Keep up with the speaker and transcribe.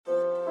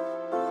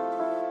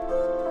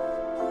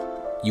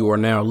You are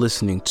now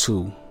listening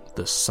to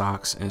the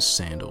Socks and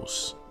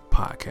Sandals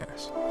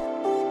podcast.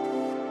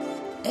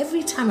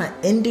 Every time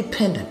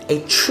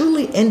a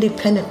truly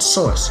independent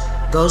source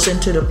goes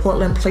into the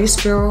Portland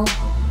Police Bureau,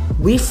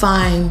 we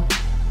find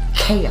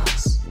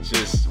chaos.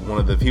 Just one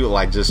of the people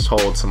just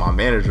told to my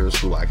managers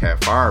who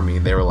had fired me,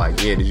 they were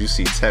like, yeah, did you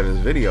see Tevin's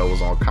video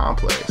was on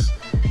Complex?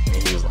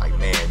 And he was like,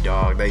 man,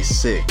 dog, they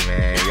sick,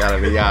 man,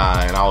 yada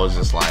yada. And I was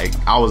just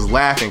I was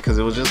laughing because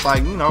it was just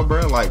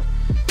bro,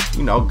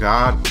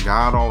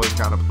 God always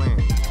got a plan.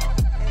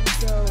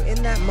 So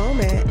in that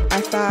moment, I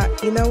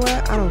thought, you know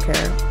what? I don't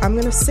care. I'm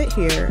going to sit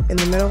here in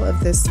the middle of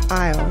this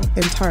aisle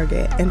in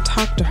Target and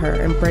talk to her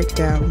and break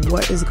down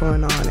what is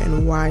going on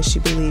and why she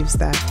believes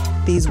that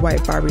these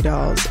white Barbie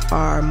dolls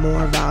are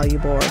more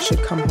valuable or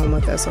should come home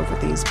with us over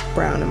these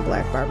brown and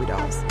black Barbie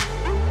dolls.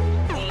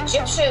 The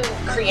Egyptian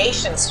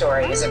creation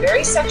story is a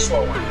very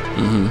sexual one.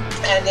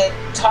 Mm-hmm. And it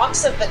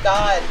talks of the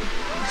god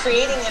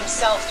creating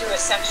himself through a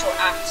sexual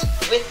act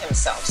with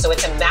himself. So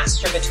it's a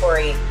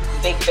masturbatory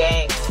Big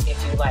Bang,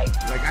 if you like.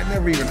 I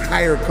never even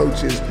hire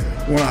coaches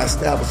when I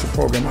establish a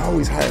program. I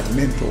always hire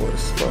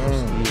mentors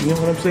first. You know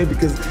what I'm saying?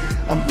 Because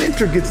a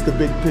mentor gets the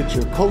big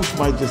picture. Coach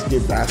might just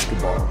get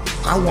basketball.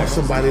 I want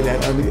somebody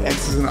that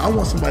I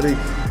want somebody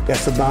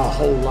that's about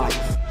whole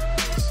life.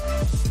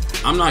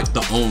 I'm not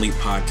the only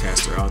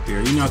podcaster out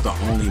there. You're not the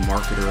only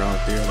marketer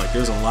out there.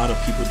 There's a lot of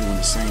people doing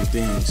the same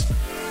things.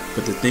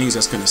 But the things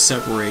that's going to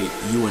separate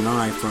you and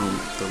I from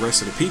the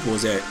rest of the people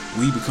is that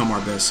we become our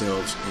best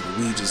selves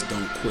and we just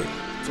don't quit.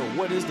 So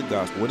what is the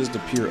gospel? What is the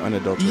pure,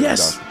 unadulterated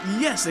gospel?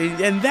 Yes,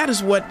 and that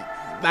is what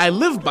I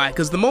live by,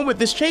 because the moment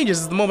this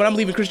changes is the moment I'm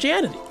leaving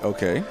Christianity.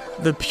 Okay.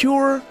 The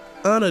pure,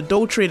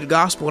 unadulterated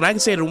gospel, and I can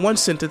say it in one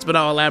sentence, but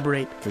I'll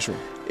elaborate. For sure.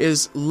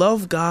 Is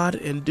love God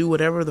and do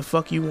whatever the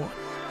fuck you want.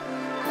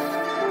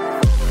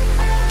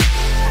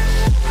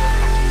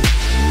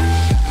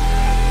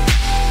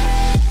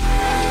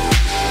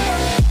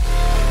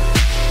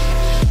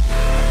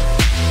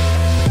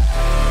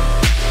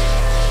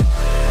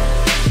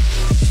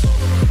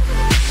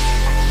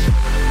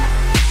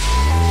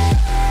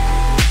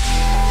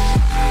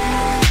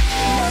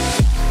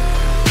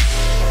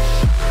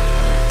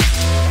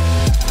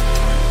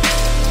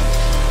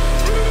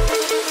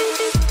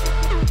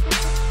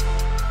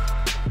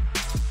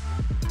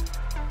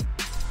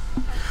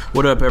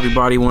 What up,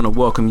 everybody? Want to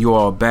welcome you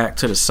all back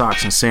to the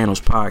Socks and Sandals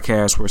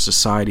podcast, where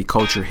society,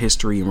 culture,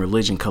 history, and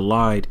religion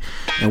collide,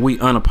 and we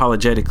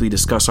unapologetically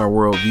discuss our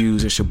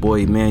worldviews. It's your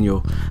boy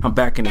Emmanuel. I'm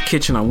back in the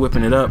kitchen. I'm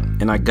whipping it up,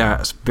 and I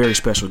got a very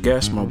special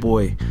guest, my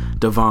boy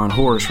Devon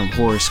Horace from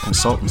Horace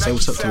Consulting. Say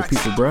what's up to the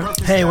people, bro.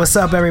 Hey, what's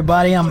up,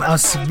 everybody? I'm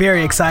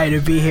very excited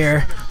to be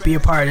here, be a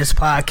part of this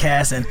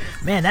podcast, and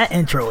man, that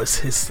intro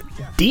is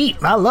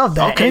deep. I love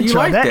that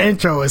intro. That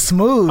intro is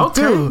smooth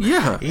too.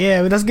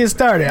 Yeah. Let's get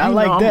started. I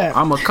like that.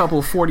 I'm a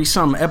couple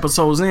 40-something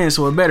episodes in,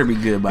 so it better be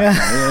good by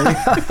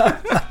now.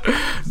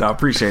 No, I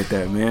appreciate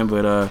that, man.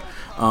 But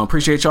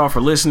appreciate y'all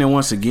for listening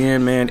once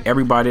again, man.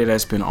 Everybody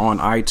that's been on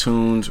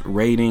iTunes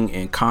rating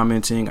and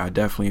commenting, I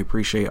definitely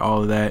appreciate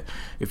all of that.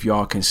 If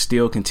y'all can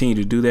still continue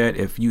to do that,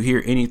 if you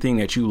hear anything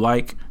that you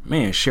like,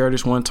 man, share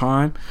this one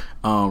time.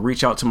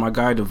 Reach out to my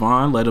guy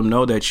Devon, let him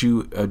know that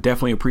you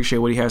definitely appreciate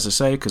what he has to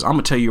say, because I'm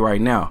gonna tell you right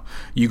now,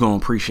 you're gonna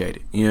appreciate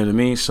it. You know what I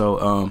mean?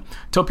 So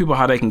tell people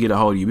how they can get a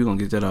hold of you. We're gonna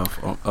get that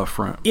up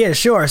front. Yeah,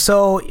 sure.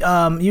 So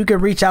you can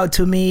reach out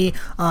to me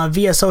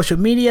via social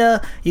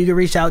media. You can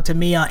reach out to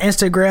me on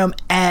Instagram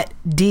at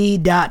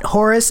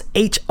d.horace,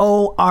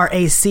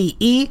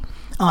 HORACE.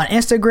 On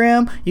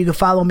Instagram, you can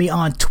follow me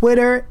on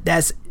Twitter.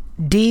 That's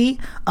D_2_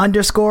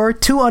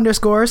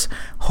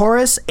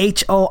 Horace,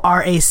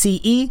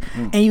 HORACE.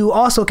 And you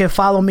also can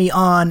follow me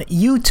on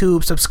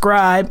YouTube,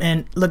 subscribe,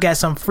 and look at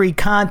some free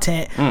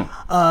content.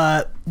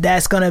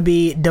 That's gonna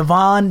be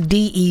Devon,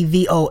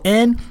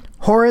 DEVON,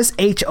 Horace,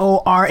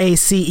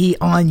 HORACE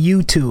on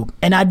YouTube.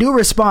 And I do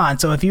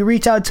respond. So if you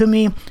reach out to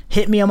me,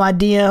 hit me on my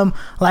DM,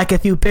 like a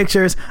few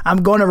pictures,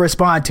 I'm going to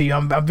respond to you.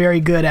 I'm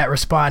very good at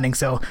responding.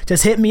 So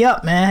just hit me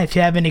up, man. If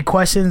you have any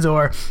questions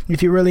or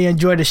if you really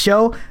enjoy the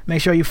show,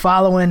 make sure you're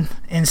following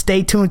and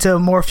stay tuned to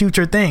more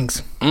future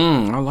things.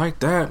 I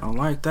like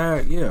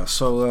that. Yeah.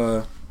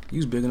 So,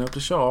 he's bigging up the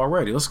show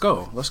already. Let's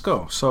go.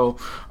 So,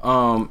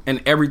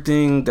 and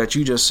everything that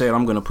you just said,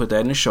 I'm going to put that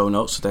in the show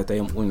notes so that they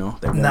won't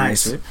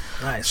miss it.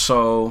 Nice.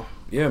 So,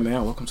 yeah,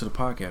 man, welcome to the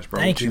podcast, bro.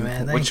 Thank you,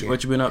 man.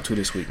 What you been up to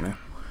this week, man?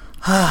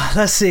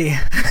 Let's see.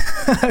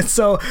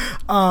 So,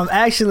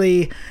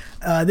 actually,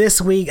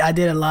 this week I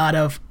did a lot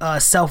of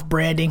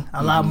self-branding,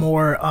 a lot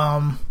more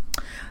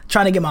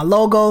trying to get my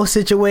logo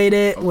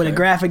situated with a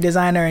graphic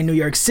designer in New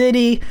York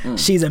City.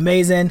 She's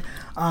amazing.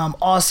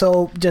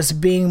 Also, just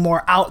being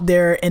more out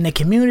there in the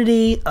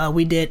community.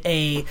 We did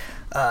a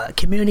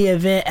community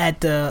event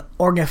at the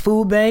Oregon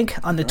Food Bank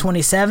on the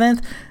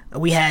 27th.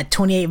 We had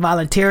 28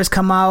 volunteers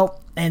come out,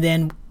 and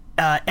then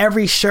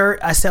every shirt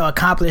I sell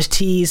accomplished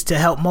tees to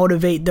help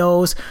motivate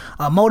those,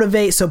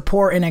 motivate,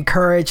 support, and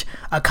encourage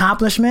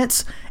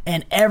accomplishments.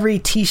 And every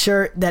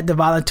t-shirt that the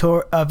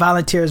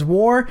volunteers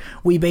wore,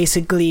 we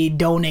basically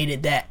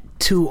donated that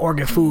to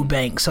Oregon Food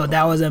Bank. So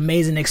that was an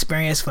amazing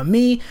experience for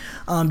me.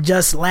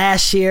 Just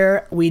last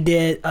year, we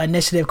did an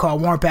initiative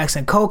called Warm Packs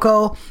and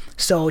Cocoa.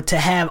 So to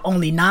have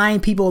only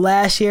 9 people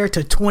last year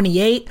to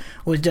 28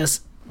 was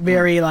just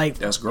very like,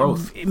 that's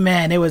growth.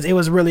 Man, it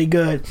was really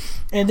good.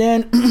 And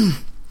then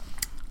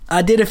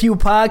I did a few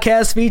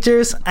podcast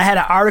features. I had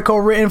an article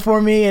written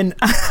for me, and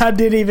I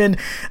didn't even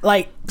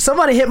like,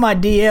 somebody hit my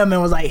DM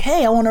and was like,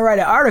 hey, I want to write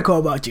an article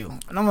about you.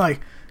 And I'm like,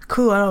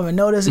 cool, I don't even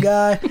know this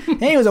guy.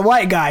 And he was a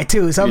white guy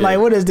too, so I'm like,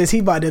 what is this? He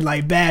about to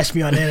like bash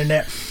me on the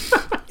internet.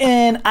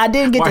 And I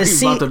didn't get to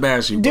see. Why he about to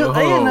bash you? Dude,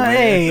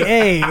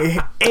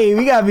 hey,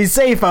 we gotta be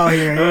safe out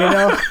here.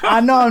 I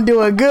know I'm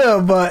doing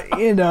good, but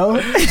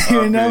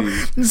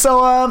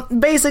So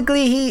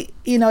basically, he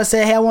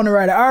said, hey, I want to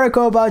write an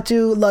article about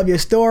you. Love your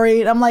story.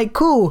 And I'm like,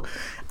 cool.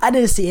 I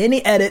didn't see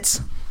any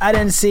edits. I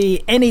didn't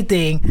see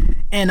anything,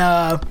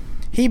 and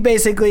he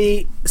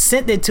basically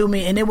sent it to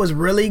me, and it was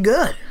really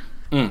good.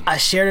 I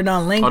shared it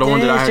on LinkedIn. Oh, the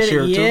one that I had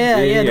shared too?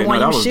 Yeah, the one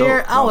you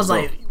shared. I was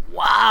like,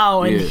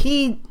 wow. And Yeah.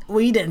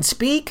 he didn't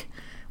speak.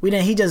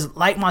 He just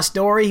liked my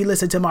story. He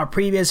listened to my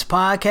previous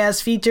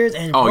podcast features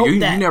and wrote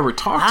that. You never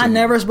talked to him? I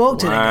never spoke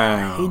to the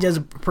guy. He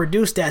just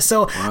produced that.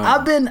 So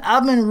I've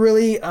been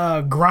really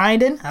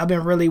grinding. I've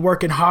been really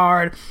working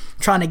hard,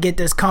 trying to get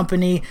this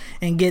company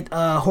and get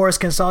Horus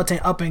Consulting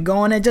up and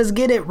going, and just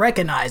get it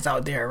recognized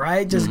out there,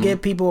 right? Just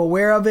get people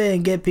aware of it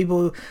and get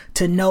people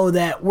to know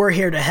that we're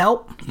here to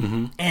help,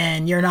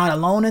 and you're not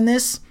alone in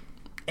this,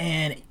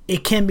 and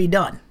it can be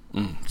done.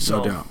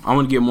 No doubt. I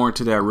want to get more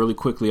into that really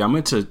quickly. I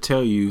meant to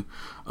tell you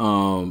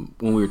when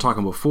we were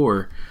talking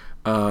before,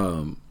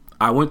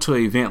 I went to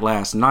an event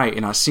last night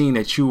and I seen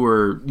that you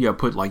were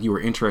you were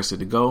interested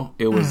to go.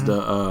 It was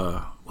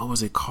the what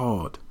was it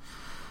called?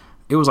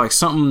 It was like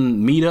something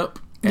meetup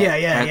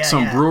at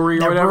some brewery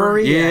or whatever.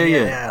 Brewery?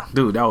 Yeah.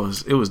 Dude,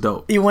 it was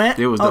dope. You went?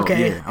 It was dope.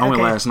 Okay. Yeah. I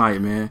went last night,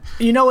 man.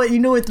 You know what?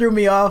 It threw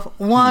me off.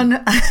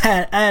 One,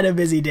 I had a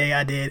busy day.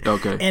 I did.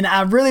 Okay. And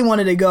I really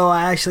wanted to go.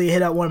 I actually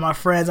hit up one of my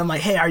friends. I'm like,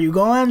 hey, are you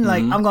going?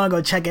 Like, I'm going to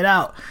go check it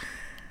out.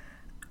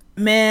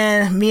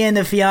 Man, me and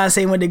the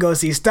fiance went to go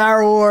see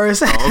Star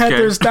Wars.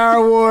 After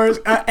Star Wars,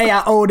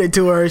 I owed it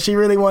to her. She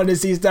really wanted to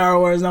see Star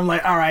Wars. And I'm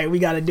like, all right, we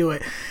got to do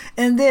it.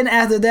 And then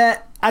after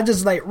that, I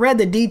just like read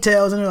the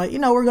details, and they're like,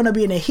 we're going to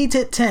be in a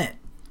heated tent.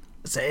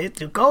 I said, it's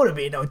too cold to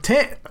be in no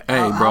tent.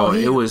 Hey, bro,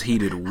 it was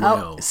heated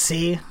well.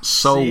 See?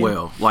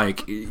 Well.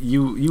 Like,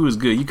 you was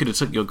good. You could have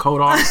took your coat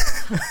off.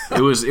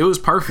 It was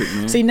perfect,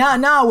 man. See, now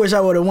I wish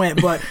I would have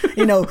went, but,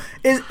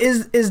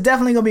 it's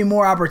definitely going to be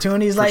more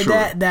opportunities like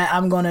that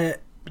I'm going to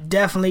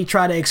definitely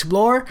try to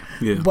explore.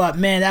 But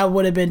man, that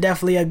would have been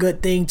definitely a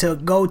good thing to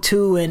go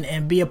to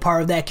and be a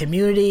part of that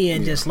community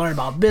and just learn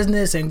about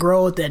business and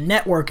growth and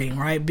networking,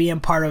 right? Being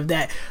part of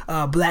that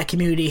black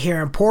community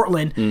here in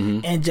Portland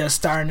and just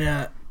starting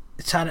to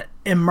try to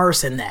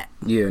immerse in that.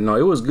 Yeah, no,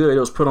 it was good. It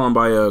was put on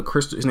by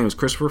his name is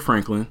Christopher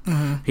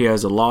Franklin. He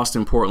has a Lost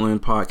in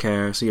Portland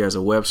podcast. He has a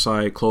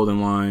website,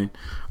 clothing line.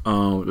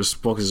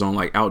 Just focuses on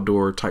like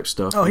outdoor type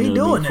stuff. Oh, he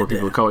doing it for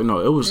people. No,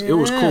 it was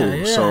cool.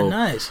 Yeah, so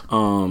nice.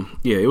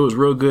 It was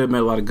real good.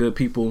 Met a lot of good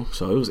people.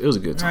 So it was a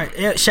good time. All right.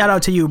 Yeah, shout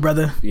out to you,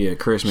 brother. Yeah,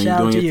 Chris, man, you're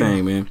doing your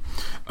thing,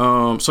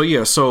 man.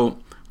 So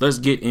let's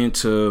get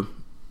into.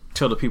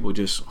 Tell the people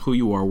just who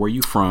you are, where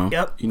you from.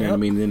 Yep. You know what I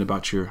mean? Then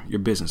about your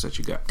business that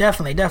you got.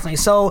 Definitely.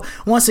 So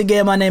once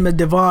again, my name is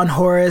Devon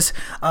Horus,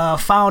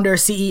 founder,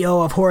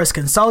 CEO of Horus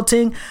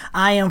Consulting.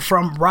 I am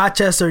from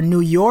Rochester, New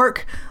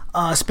York.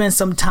 Spent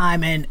some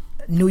time in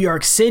New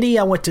York City.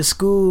 I went to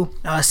school,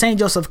 St.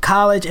 Joseph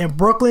College in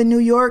Brooklyn, New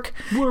York.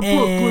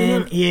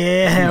 Brooklyn.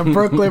 Yeah,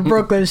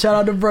 Brooklyn. Shout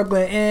out to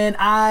Brooklyn. And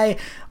I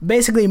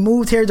basically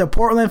moved here to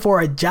Portland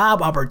for a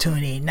job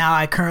opportunity. Now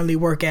I currently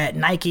work at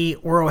Nike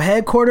World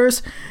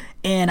Headquarters,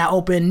 and I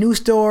open new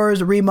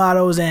stores,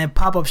 remodels, and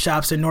pop-up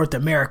shops in North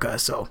America.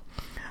 So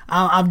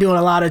I'm doing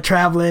a lot of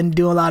traveling,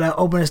 doing a lot of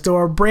open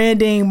store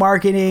branding,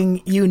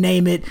 marketing, you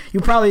name it. You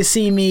probably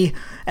see me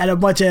at a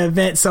bunch of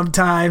events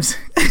sometimes,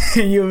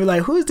 and you'll be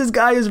like, who's this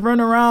guy who's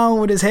running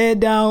around with his head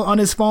down on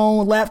his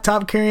phone,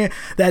 laptop carrying?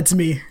 That's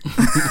me.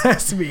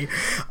 That's me.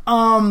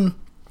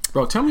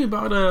 Bro, tell me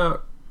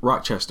about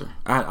Rochester.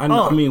 I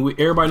know. I mean,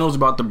 everybody knows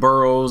about the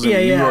boroughs in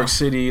New York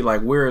City. Like,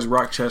 where is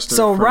Rochester?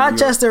 So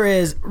Rochester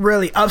is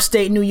really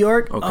upstate New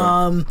York.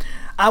 Okay.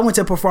 I went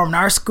to performing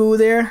arts school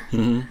there.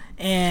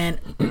 And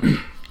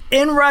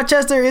in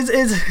Rochester, is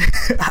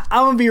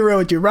I'm gonna be real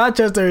with you.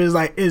 Rochester is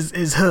like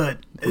is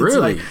hood. It's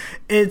really? Like,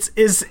 it's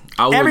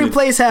every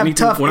place have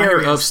tough areas. When I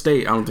hear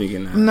upstate, I'm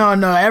thinking that.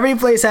 No. Every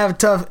place have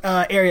tough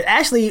areas.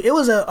 Actually, it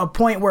was a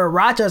point where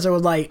Rochester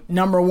was like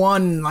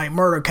 #1 like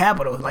murder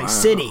capital, like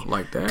city,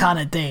 like that kind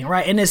of thing,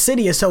 right? And the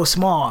city is so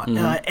small.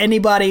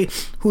 Anybody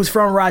who's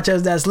from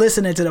Rochester that's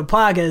listening to the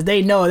podcast,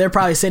 they know. They're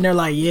probably sitting there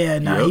like, yeah,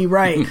 no, he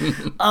right.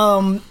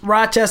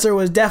 Rochester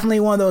was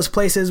definitely one of those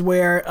places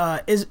where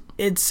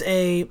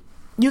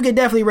you could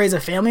definitely raise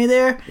a family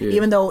there,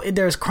 even though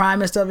there's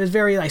crime and stuff. It's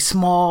very like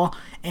small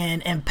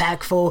and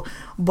impactful,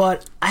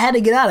 but I had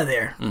to get out of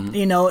there.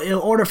 In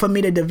order for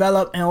me to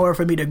develop, in order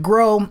for me to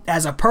grow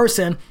as a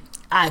person,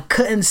 I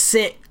couldn't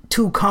sit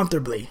too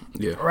comfortably.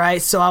 Yeah.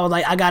 Right. So I was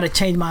like, I got to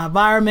change my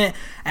environment.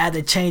 I had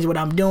to change what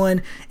I'm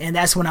doing. And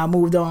that's when I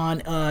moved on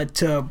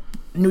to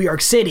New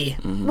York City,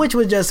 which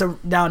was just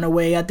down the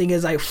way. I think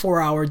it's like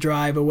 4-hour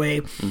drive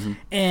away.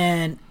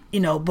 And, you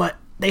know, but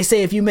they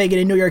say if you make it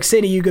in New York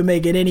City, you can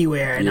make it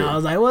anywhere. And I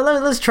was like, well,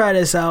 let's try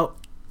this out.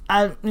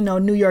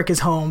 New York is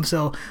home,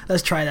 so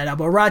let's try that out.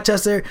 But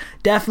Rochester,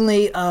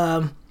 definitely,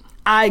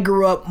 I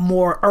grew up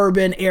more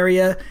urban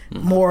area,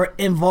 more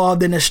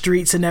involved in the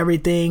streets and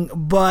everything.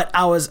 But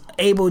I was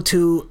able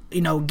to,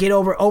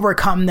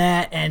 overcome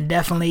that and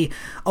definitely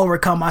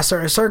overcome my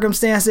certain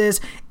circumstances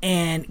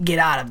and get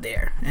out of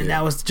there. And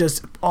that was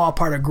just all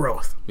part of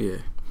growth. Yeah.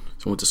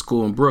 So went to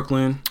school in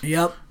Brooklyn.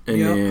 Yep.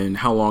 And then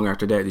how long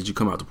after that did you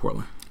come out to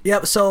Portland?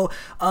 Yep. So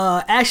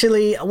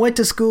actually, I went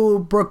to school,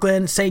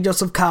 Brooklyn, St.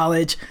 Joseph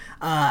College.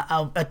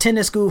 I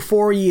attended school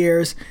 4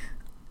 years.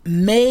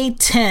 May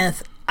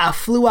 10th, I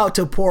flew out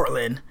to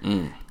Portland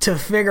to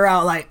figure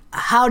out, like,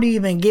 how do you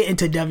even get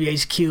into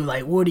WHQ?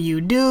 Like, what do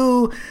you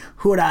do?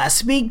 Who do I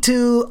speak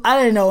to? I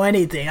didn't know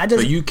anything. So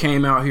you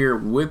came out here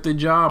with the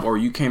job, or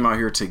you came out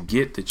here to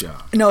get the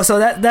job? No. So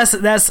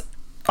that's.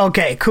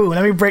 Okay, cool.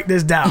 Let me break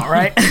this down,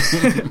 right?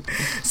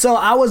 So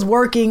I was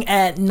working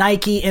at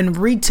Nike in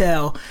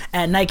retail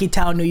at Nike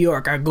Town, New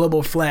York, our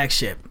global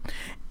flagship.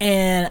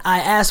 And I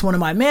asked one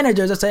of my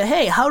managers, I said,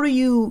 hey, how do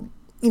you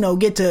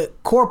get to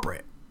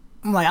corporate?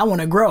 I'm like, I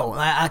want to grow.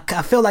 I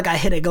feel like I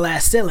hit a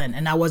glass ceiling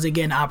and I wasn't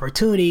getting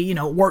opportunity,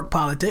 work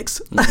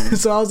politics.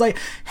 So I was like,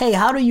 hey,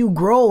 how do you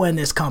grow in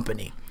this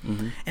company?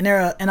 And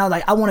I was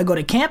like, I want to go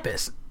to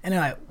campus. And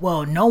they're like,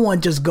 well, no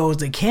one just goes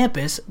to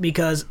campus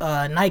because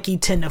Nike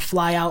tend to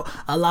fly out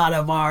a lot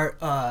of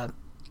our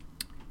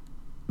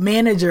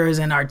managers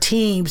and our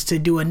teams to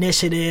do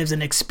initiatives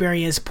and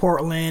experience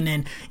Portland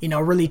and,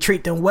 really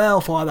treat them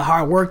well for all the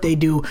hard work they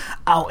do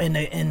out in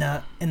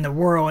the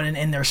world and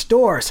in their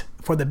stores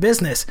for the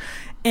business.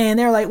 And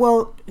they're like,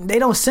 well, they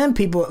don't send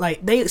people,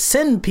 like, they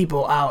send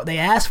people out. They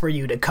ask for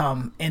you to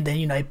come, and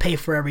then, they pay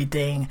for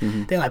everything.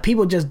 They're like,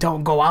 people just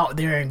don't go out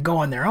there and go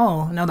on their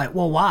own. And I'm like,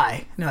 well,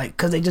 why? And they're like,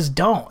 because they just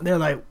don't. They're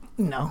like,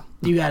 you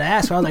got to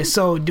ask. So I was like,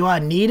 so do I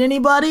need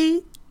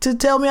anybody to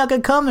tell me I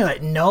could come? They're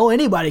like, no,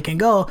 anybody can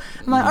go.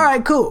 I'm like, all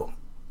right, cool.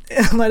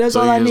 I'm like, that's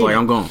all I need. Like,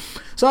 I'm going.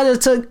 So I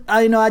just took,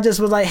 I just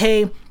was like,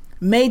 hey,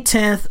 May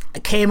 10th, I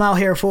came out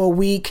here for a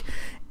week,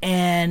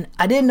 and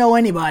I didn't know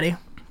anybody.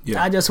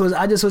 Yeah. I just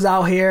was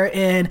out here,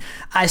 and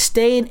I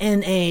stayed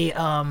in a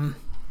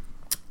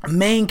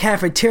main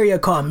cafeteria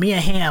called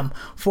Mia Ham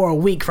for a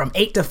week from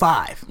 8 to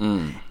 5.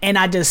 And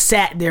I just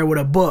sat there with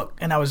a book,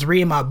 and I was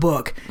reading my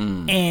book.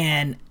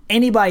 And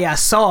anybody I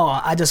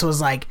saw, I just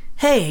was like,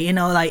 hey,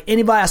 like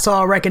anybody I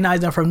saw, I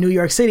recognized them from New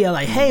York City. I'm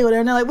like, hey, and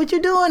they're like, what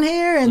you doing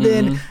here? And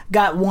then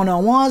got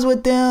one-on-ones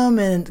with them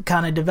and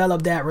kind of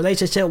developed that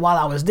relationship while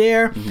I was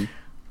there.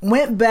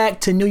 Went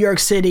back to New York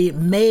City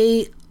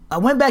May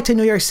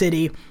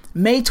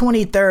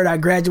 23rd, I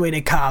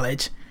graduated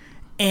college,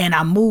 and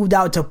I moved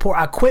out to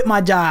I quit my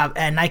job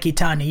at Nike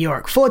Town, New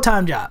York,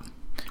 full-time job.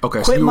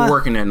 Okay, so you were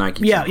working at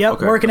Nike Town. Yeah,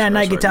 okay, working at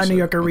Nike Town, New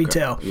York in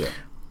retail. Yeah.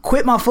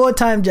 Quit my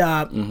full-time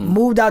job,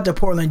 moved out to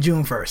Portland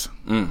June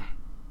 1st.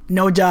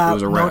 No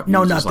job,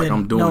 no nothing. Like,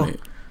 I'm doing it.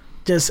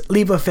 Just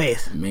leap of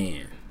faith.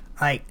 Man.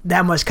 Like,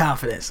 that much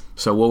confidence.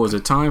 So what was the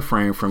time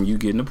frame from you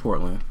getting to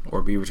Portland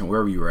or Beaverton,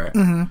 wherever you were at,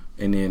 and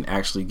then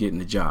actually getting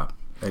the job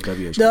at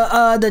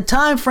WHQ? The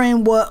time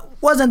frame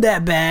wasn't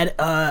that bad.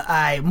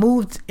 I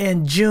moved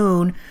in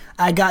June.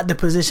 I got the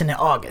position in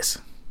August.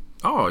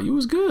 Oh, you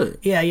was good.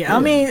 Yeah.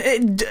 I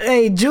mean,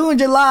 June,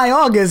 July,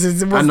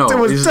 August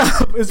was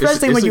tough,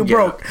 especially when you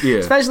broke. Yeah.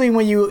 Especially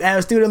when you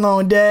have student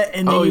loan debt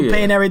and then you're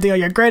paying everything on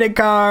your credit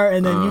card,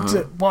 and then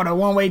you bought a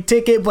one-way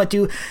ticket, but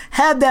you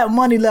have that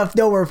money left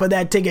over for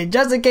that ticket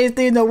just in case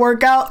things don't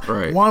work out.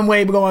 Right. One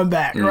way going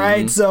back,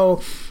 right?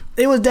 So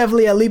it was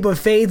definitely a leap of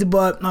faith,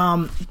 but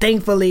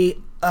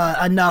thankfully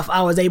enough,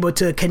 I was able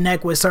to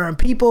connect with certain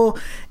people,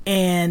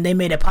 and they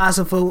made it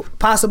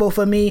possible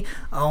for me.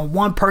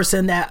 One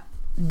person that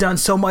done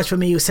so much for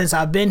me since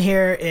I've been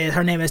here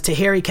her name is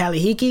Tahiri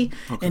Kalihiki.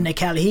 In the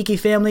Kalihiki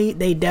family,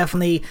 they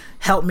definitely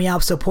helped me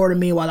out, supported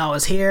me while I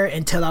was here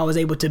until I was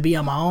able to be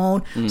on my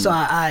own. So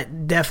I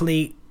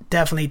definitely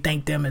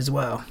thank them as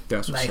well.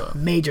 That's what's up.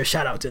 Major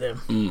shout out to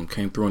them.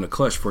 Came through in the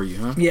clutch for you,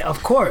 huh? Yeah,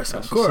 of course.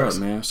 That's of course, what's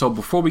up, man. So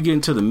before we get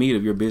into the meat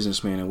of your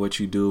business, man, and what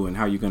you do and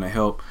how you're going to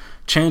help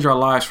change our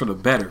lives for the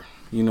better,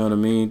 you know what I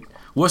mean?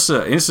 This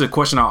is a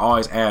question I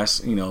always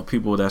ask,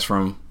 people that's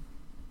from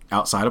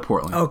outside of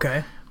Portland.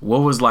 Okay.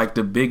 What was like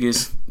the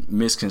biggest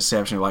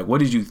misconception? Like, what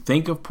did you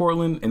think of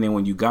Portland? And then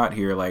when you got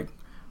here, like,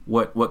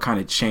 what kind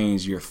of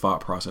changed your thought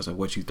process of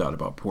what you thought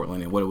about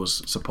Portland and what it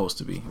was supposed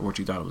to be, or what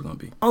you thought it was going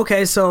to be?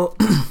 Okay, so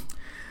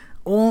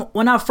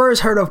when I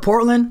first heard of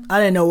Portland,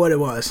 I didn't know what it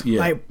was. Yeah.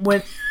 Like,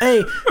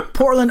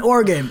 Portland,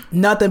 Oregon,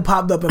 nothing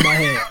popped up in my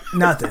head.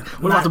 Nothing.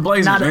 What about the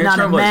Blazers, man? Not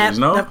a map.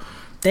 No?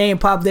 they ain't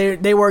pop.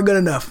 They weren't good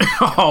enough.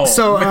 Oh,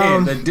 so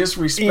man, the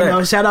disrespect. You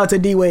know, shout out to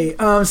D-Wade.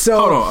 So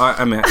hold on,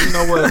 I mean,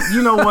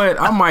 you know what?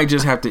 I might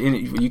just have to.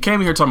 You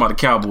came here talking about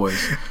the Cowboys.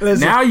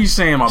 Listen, now you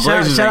saying my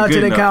Blazers shout ain't out good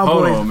to the enough.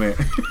 Cowboys. Hold on, man.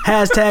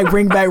 Hashtag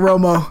bring back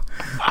Romo.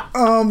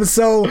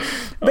 So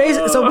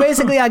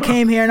basically, I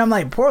came here and I'm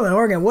like, Portland,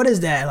 Oregon. What is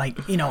that?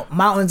 Like, you know,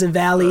 mountains and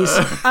valleys.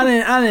 I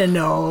didn't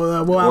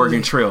know.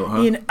 Oregon Trail.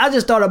 Huh? You know, I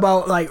just thought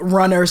about like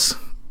runners.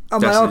 I'm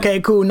like, okay,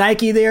 cool.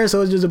 Nike there,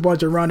 so it's just a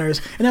bunch of runners.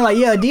 And they're like,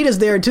 yeah, Adidas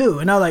there too.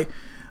 And I was like,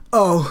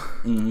 oh,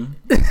 I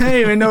didn't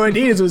even know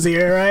Adidas was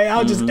here, right?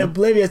 I was just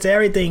oblivious to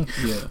everything.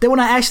 Yeah. Then when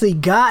I actually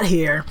got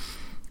here,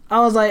 I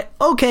was like,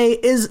 okay,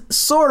 is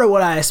sort of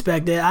what I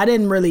expected. I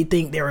didn't really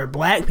think there were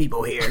black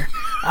people here.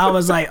 I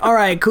was like, all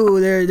right, cool,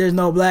 there's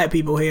no black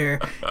people here.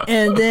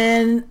 And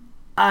then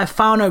I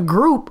found a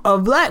group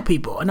of black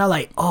people. And I'm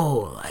like,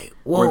 oh, like,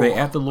 whoa. Were they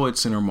at the Lloyd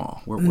Center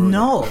Mall? Where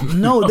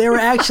no, they were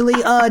actually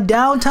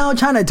downtown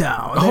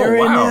Chinatown. They were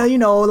in, you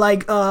know,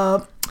 like,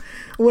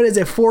 what is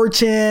it,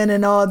 Fortune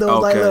and all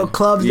those like little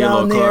clubs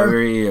down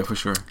there. Yeah, for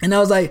sure. And I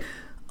was like,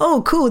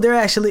 oh, cool,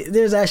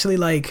 there's actually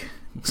like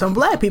some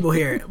black people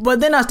here.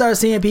 But then I started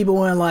seeing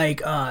people in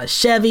like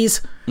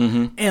Chevys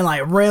and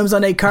like rims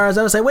on their cars.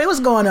 I was like, wait, what's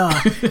going on?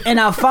 And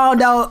I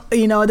found out,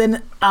 you know,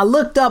 then I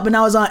looked up and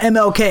I was on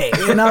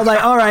MLK. And I was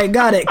like, all right,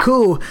 got it,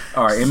 cool.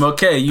 All right,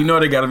 MLK, you know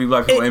they got to be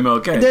black people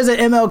MLK. There's an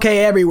MLK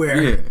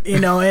everywhere, you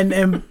know,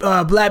 and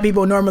black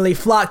people normally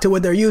flock to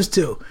what they're used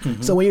to.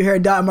 So when you hear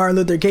Dr. Martin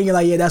Luther King, you're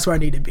like, yeah, that's where I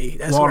need to be.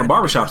 That's all the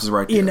barbershops is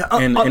right there, you know,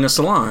 and the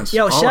salons.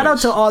 Yo, shout out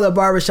to all the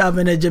barbershop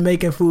and the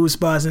Jamaican food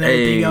spots and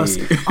everything else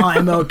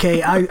on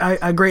MLK.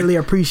 I greatly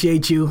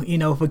appreciate you, you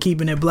know, for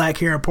keeping it black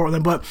here in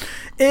Portland. But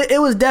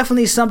it was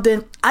definitely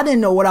something I didn't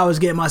know what I was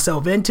getting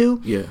myself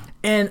into. Yeah.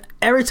 And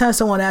every time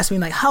someone asks me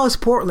like, how's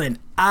Portland?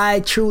 I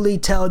truly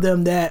tell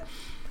them that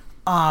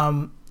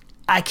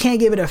I can't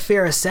give it a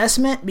fair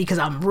assessment because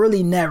I'm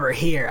really never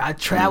here. I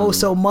travel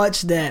so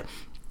much that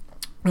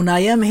when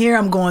I am here,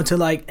 I'm going to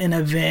like an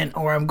event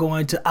or I'm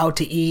going out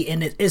to eat,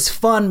 and it's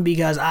fun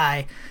because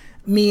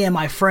me and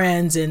my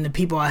friends and the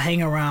people I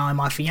hang around and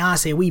my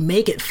fiance, we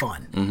make it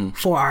fun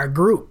for our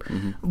group.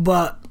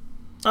 But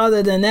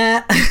other than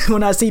that,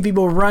 when I see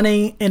people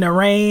running in the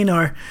rain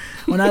or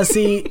when I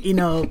see, you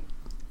know,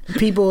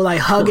 people like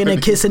hugging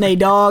and kissing a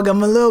dog,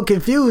 I'm a little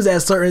confused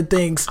at certain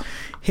things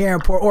here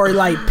in Port, or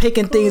like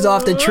picking things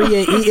off the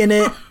tree and eating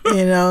it,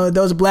 you know,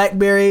 those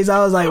blackberries. I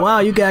was like, wow,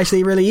 you can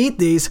actually really eat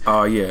these.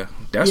 Oh yeah.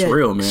 That's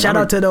real, man. Shout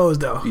out to those,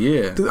 though.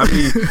 Yeah. I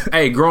mean,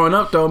 hey, growing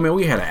up, though, man,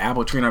 we had an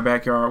apple tree in our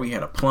backyard. We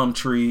had a plum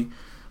tree.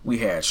 We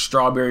had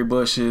strawberry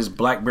bushes,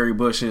 blackberry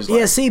bushes.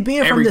 Yeah, see,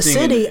 being from the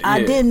city,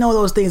 I didn't know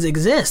those things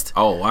exist.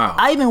 Oh, wow.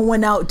 I even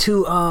went out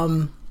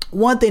to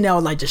one thing that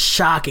was like just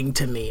shocking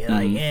to me.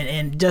 Like,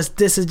 and just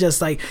this is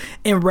just like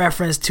in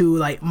reference to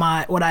like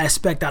what I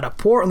expect out of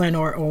Portland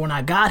or when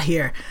I got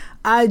here.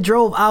 I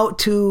drove out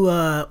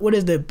to what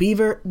is the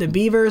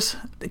Beavers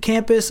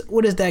campus?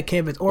 What is that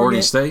campus?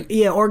 Oregon State.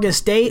 Yeah, Oregon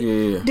State.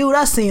 Yeah. Dude,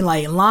 I seen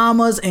like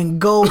llamas and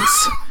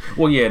goats.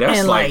 Well, yeah, that's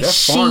and like that's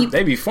sheep. Farm.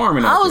 They be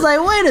farming out I was there.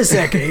 like, wait a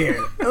second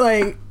here.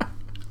 Like,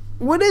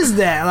 what is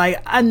that?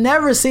 Like, I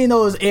never seen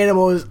those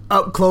animals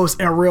up close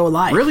in real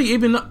life. Really,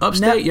 even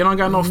upstate, you don't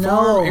got no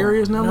farm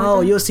areas now. No,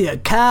 like you'll see a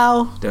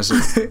cow.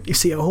 That's it. You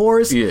see a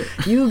horse. Yeah.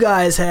 You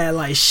guys had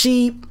like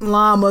sheep,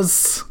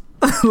 llamas.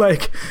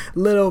 Like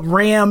little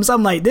rams.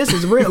 I'm like, this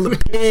is real.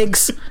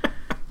 Pigs.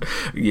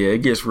 Yeah,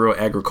 it gets real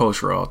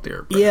agricultural out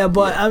there. Yeah,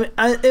 but I mean,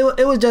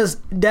 it was just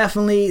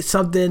definitely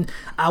something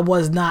I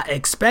was not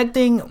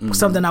expecting,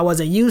 something I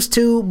wasn't used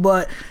to.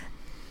 But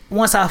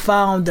once I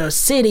found the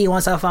city,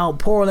 once I found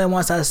Portland,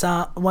 once I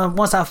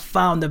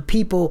found the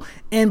people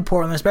in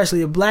Portland, especially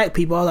the black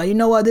people, I was like, you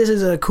know what, this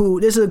is a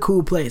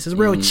cool place. It's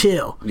real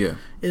chill. Yeah,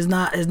 it's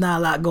not a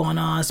lot going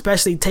on,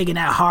 especially taking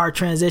that hard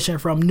transition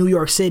from New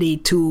York City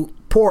to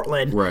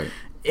Portland. Right.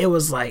 It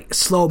was like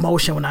slow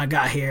motion when I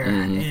got here,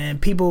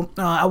 and people.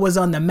 I was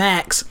on the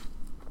Max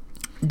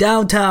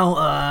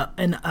downtown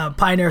in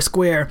Pioneer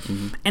Square,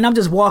 and I'm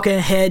just walking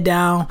head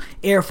down,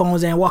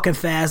 earphones in, walking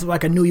fast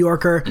like a New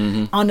Yorker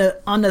on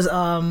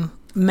the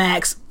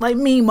Max, like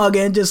me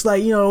mugging, just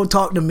like, you know, don't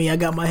talk to me. I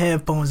got my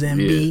headphones in.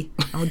 B,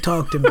 don't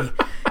talk to me.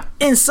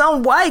 And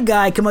some white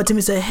guy come up to me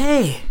and say,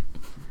 "Hey,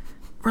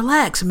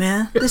 relax,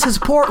 man. This is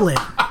Portland."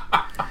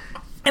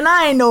 And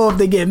I ain't know if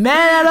they get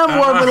mad at him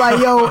or be like,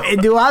 yo,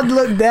 do I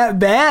look that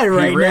bad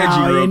right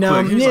now? You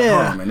know? Quick. He was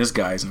like, oh man, this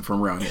guy isn't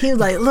from around here. He was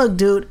like, look,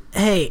 dude,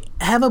 hey,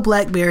 have a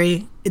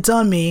BlackBerry. It's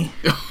on me.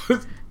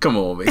 Come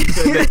on, man.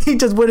 He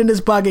just went in his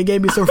pocket,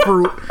 gave me some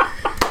fruit.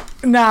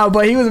 No,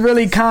 but he was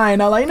really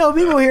kind. I'm like, no,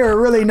 people here are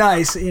really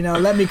nice. You know,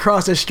 let me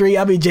cross the street.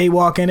 I'll be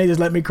jaywalking. They just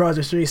let me cross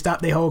the street,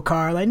 stop their whole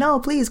car. Like, no,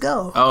 please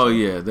go. Oh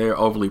yeah, they're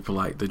overly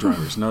polite, the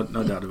drivers. No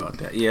doubt about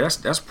that. Yeah,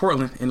 that's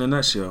Portland in a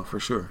nutshell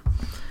for sure.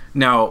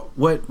 Now,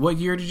 what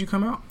year did you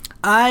come out?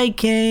 I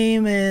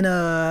came in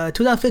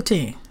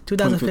 2015.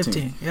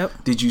 2015.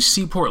 Yep. Did you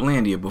see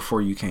Portlandia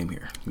before you came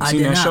here? You I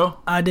seen did that not. show?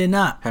 I did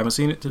not. Haven't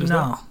seen it to this day?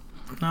 No.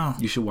 No.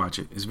 You should watch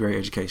it. It's very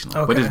educational,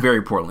 Okay. but it's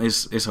very Portland.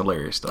 It's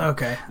hilarious though.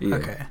 Okay. Yeah.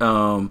 Okay.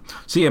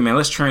 So yeah, man.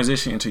 Let's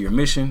transition into your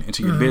mission,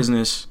 into your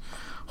business,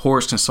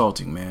 Horse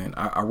Consulting, man.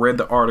 I read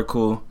the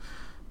article.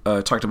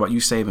 Talked about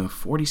you saving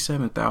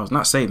 $47,000.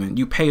 Not saving.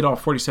 You paid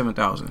off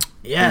 $47,000.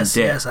 Yes,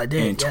 in debt yes, I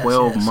did. in Yes,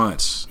 12 yes.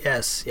 months.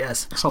 Yes,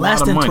 yes. That's a Less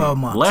lot of than money. 12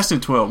 months. Less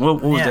than 12.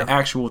 What was Yeah. the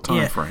actual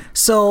time frame?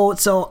 So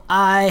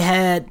I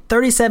had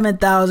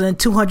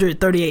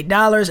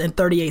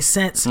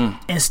 $37,238.38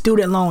 in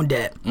student loan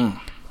debt.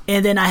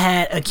 And then I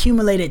had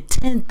accumulated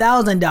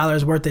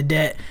 $10,000 worth of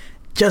debt,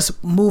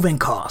 just moving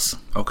costs.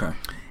 Okay.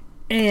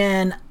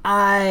 And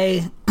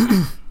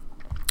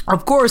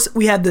of course,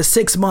 we had the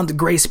 6-month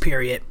grace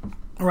period,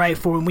 right?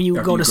 For when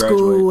you go to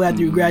school,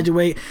 after you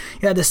graduate,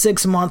 you had the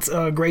 6 months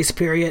grace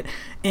period.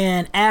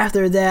 And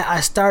after that,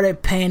 I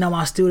started paying on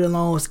my student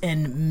loans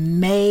in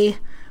May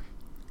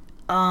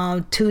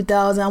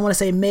 2000. I want to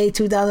say May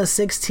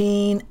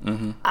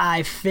 2016.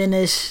 I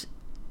finished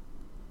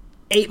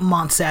 8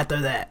 months after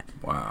that.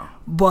 Wow.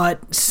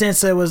 But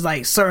since it was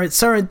like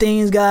certain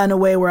things got in the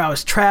way where I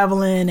was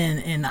traveling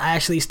and I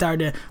actually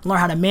started to learn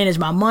how to manage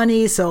my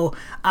money, so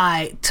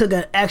I took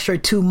an extra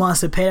 2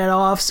 months to pay that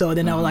off. So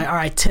then I was like, all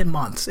right, 10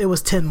 months. It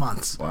was 10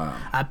 months. Wow.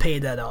 I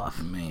paid that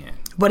off. Man.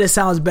 But it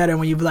sounds better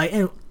when you be like,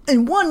 in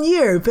 1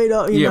 year, paid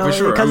off. You know, for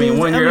sure. I mean,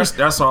 1 year,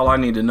 that's all I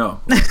need to know.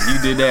 You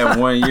did that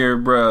 1 year,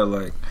 bro.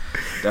 Like,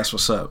 that's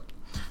what's up.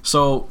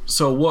 So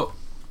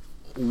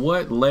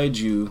what led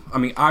you? I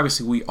mean,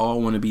 obviously, we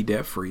all want to be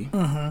debt free.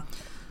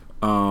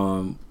 We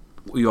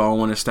all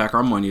want to stack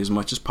our money as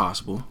much as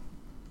possible,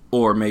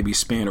 or maybe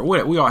spend, or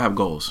whatever. We all have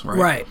goals,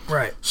 right?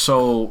 Right.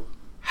 So,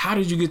 how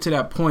did you get to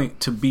that point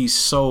to be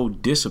so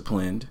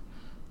disciplined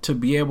to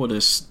be able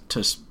to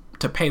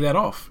pay that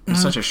off in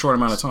such a short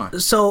amount of time?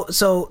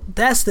 So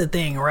that's the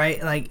thing,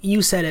 right? Like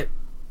you said it.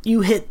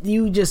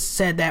 You just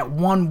said that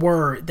one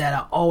word that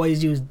I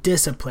always use,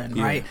 discipline,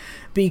 right?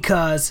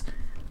 Because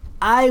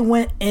I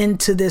went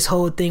into this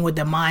whole thing with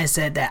the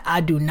mindset that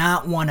I do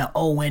not want to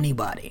owe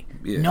anybody.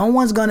 No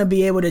one's going to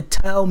be able to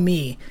tell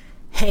me,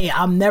 hey,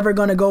 I'm never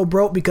going to go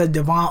broke because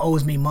Devon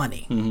owes me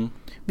money.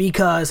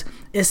 Because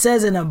it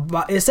says in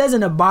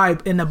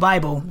the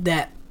Bible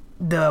that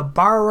the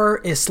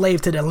borrower is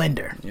slave to the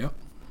lender.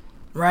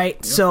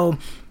 Right? So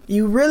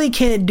you really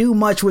can't do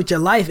much with your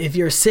life if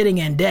you're sitting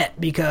in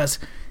debt, because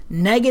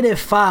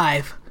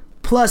 -5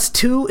 plus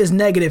 2 is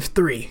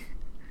 -3.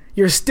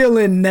 You're still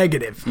in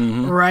negative,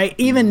 right?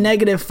 Even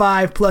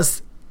 -5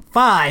 plus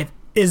 5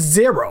 is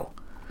 0.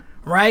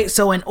 Right?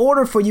 So in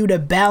order for you to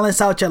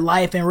balance out your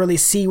life and really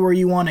see where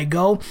you want to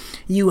go,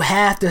 you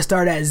have to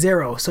start at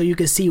 0 so you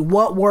can see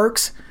what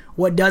works,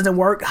 what doesn't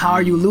work, how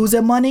are you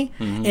losing money,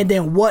 and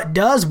then what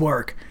does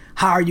work,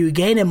 how are you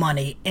gaining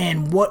money,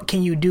 and what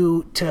can you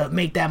do to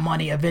make that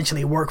money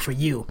eventually work for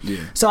you.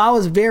 So I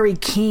was very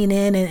keen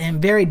in and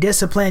very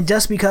disciplined,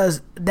 just because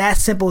that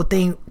simple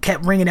thing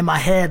kept ringing in my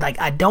head. Like,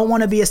 I don't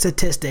want to be a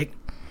statistic.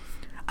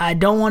 I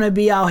don't want to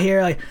be out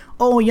here like,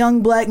 oh,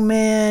 young black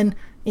man,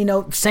 you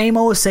know, same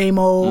old,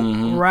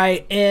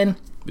 right? And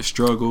the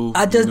struggle.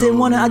 I just didn't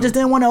want to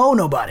owe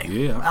nobody.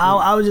 Yeah.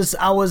 I was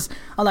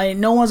like,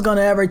 no one's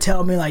gonna ever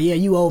tell me like, yeah,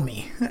 you owe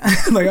me.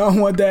 Like, I don't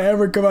want that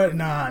ever come out.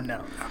 Nah,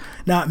 no,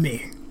 not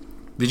me.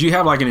 Did you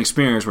have like an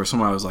experience where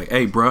somebody was like,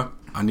 hey, bruh,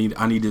 I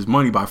need this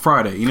money by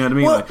Friday? You know what I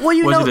mean?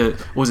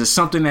 Was it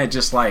something that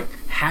just like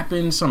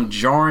happened, some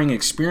jarring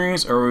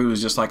experience, or it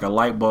was just like a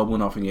light bulb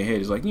went off in your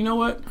head? It's like, you know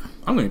what?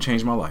 I'm going to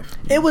change my life.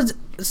 It was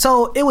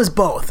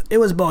both. It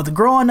was both.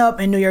 Growing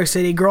up in New York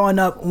City, growing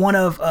up one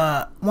of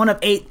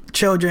 8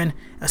 children,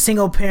 a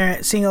single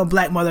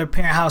black mother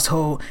parent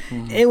household,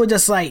 it was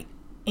just like,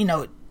 you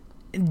know,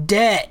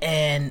 debt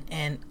and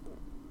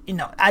you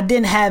know, I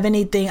didn't have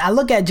anything. I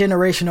look at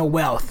generational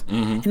wealth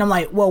and I'm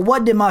like, well,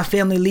 what did my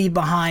family leave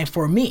behind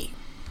for me?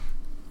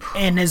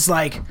 And it's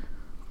like,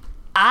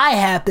 I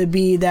have to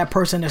be that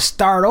person to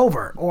start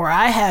over, or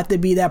I have to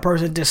be that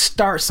person to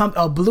start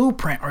a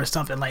blueprint or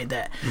something like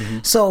that.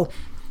 So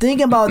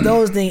thinking about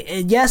those things,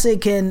 yes,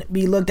 it can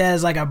be looked at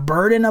as like a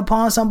burden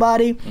upon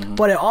somebody,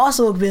 but it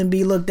also can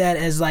be looked at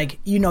as like,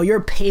 you know, you're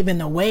paving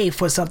the way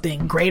for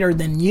something greater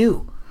than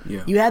you.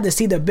 You have to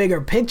see the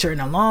bigger picture in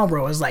the long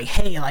run. It's like,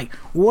 hey, like,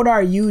 what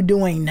are you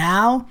doing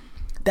now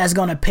that's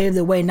going to pave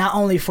the way not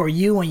only for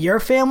you and your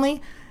family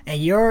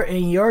and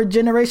your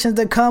generations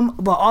to come,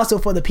 but also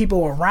for the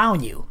people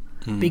around you,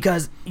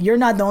 because you're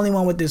not the only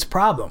one with this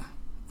problem,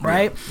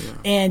 right?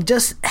 And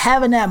just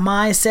having that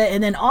mindset,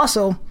 and then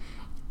also,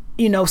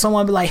 you know,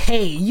 someone be like,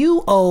 hey,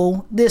 you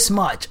owe this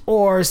much,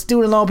 or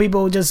student loan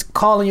people just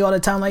calling you all the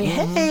time like,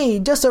 hey,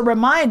 just a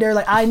reminder,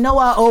 like, I know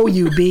I owe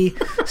you, B.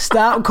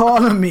 Stop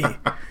calling me.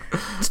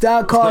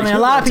 Stop calling me. A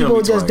lot of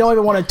people just don't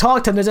even want to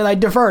talk to them. They're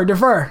like, defer.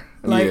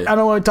 Like, I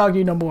don't want to talk to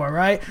you no more,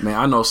 right? Man,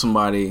 I know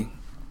somebody,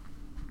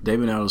 they've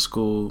been out of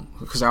school,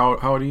 because how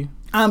old are you?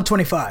 I'm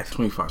 25.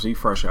 25, so you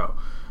fresh out.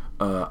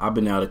 I've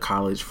been out of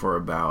college for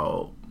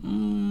about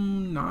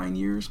 9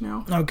 years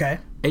now. Okay.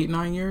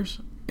 8-9 years.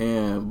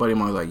 And buddy of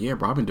mine was like, yeah,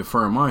 bro, I've been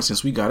deferring mine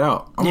since we got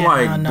out. I'm Yeah,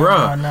 like,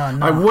 bruh, no.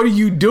 like, what are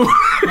you doing?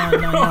 No.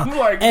 I'm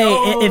like, Hey,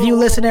 no. if you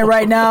listening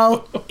right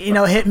now,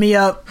 hit me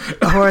up.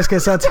 Horace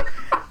Consulting.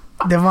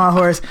 Devon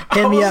Horace,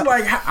 hit me up.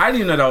 Like, I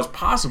didn't know that was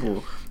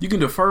possible. You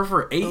can defer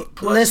for 8+ years,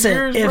 bro. This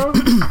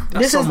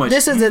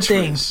is the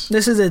thing.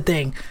 This is the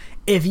thing.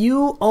 If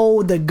you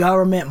owe the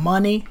government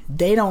money,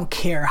 they don't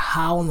care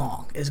how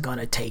long it's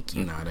gonna take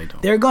you. No, they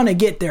don't. They're gonna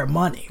get their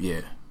money.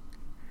 Yeah.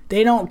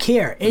 They don't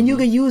care. And you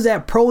can use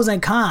that pros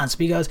and cons,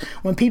 because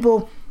when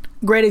people,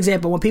 great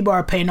example, when people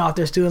are paying off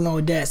their student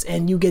loan debts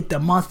and you get the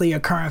monthly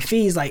occurring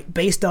fees, like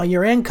based on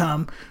your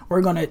income,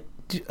 we're gonna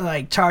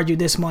like charge you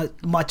this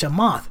much a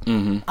month.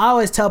 I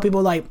always tell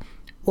people, like,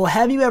 well,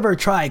 have you ever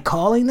tried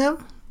calling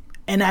them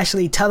and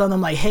actually telling them,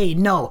 like, hey,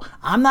 no,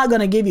 I'm not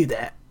gonna give you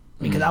that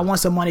because I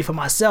want some money for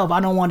myself. I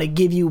don't want to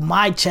give you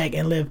my check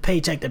and live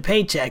paycheck to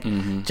paycheck,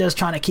 just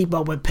trying to keep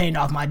up with paying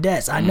off my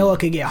debts. I know it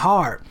could get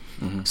hard.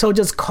 So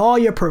just call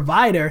your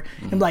provider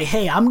and be like,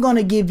 hey, I'm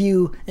gonna give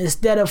you,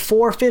 instead of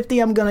 $450,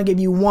 I'm gonna give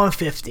you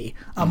 $150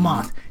 a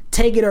month.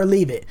 Take it or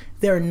leave it.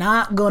 They're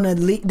not gonna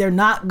leave. They're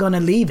not gonna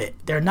leave it.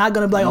 They're not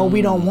gonna be like, oh,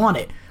 we don't want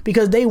it,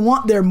 because they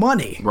want their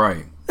money.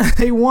 Right.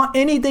 They want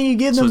anything you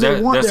give them. So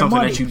They want that's their something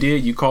money. that you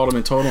did. You called them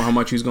and told them how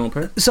much you was gonna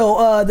pay.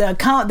 So the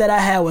account that I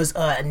had was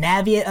a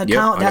Navient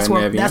account. I got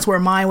Navient. That's where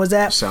mine was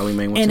at. Sally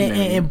Mae went and to it,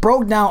 Navient. it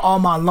broke down all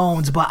my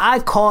loans. But I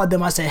called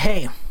them. I said,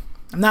 hey,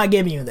 I'm not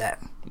giving you that.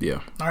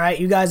 Yeah. All right,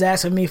 you guys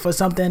asking me for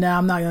something that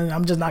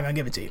I'm just not gonna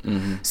give it to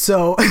you.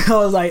 So I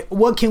was like,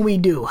 what can we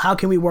do? How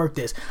can we work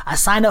this? I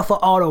signed up for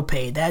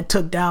AutoPay. That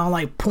took down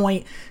like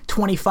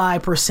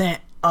 0.25%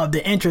 of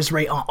the interest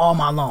rate on all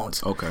my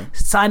loans. Okay.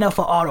 Sign up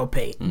for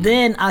AutoPay.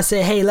 Then I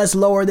said, hey, let's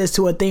lower this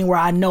to a thing where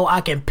I know I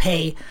can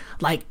pay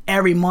like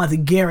every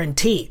month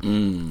guaranteed.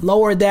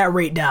 Lower that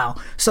rate down.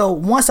 So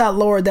once I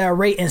lowered that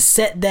rate and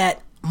set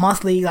that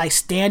monthly like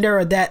standard,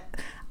 or that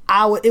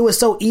it was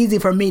so easy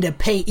for me to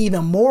pay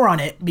even more on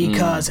it,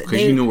 because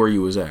you knew where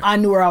you was at. I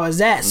knew where I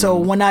was at. So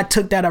when I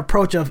took that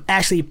approach of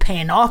actually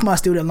paying off my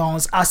student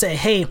loans, I said,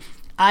 hey,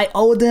 I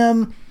owe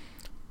them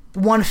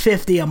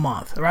 $150 a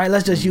month, right?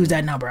 Let's just use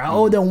that number. I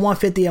owe them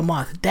 $150 a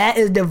month. That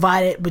is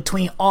divided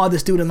between all the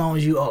student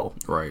loans you owe.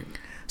 Right.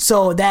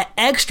 So that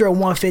extra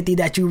 $150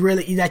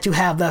 that you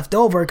have left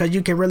over, because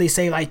you can really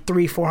save like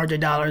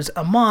 $300-$400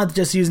 a month,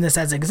 just using this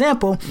as an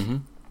example.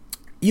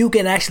 You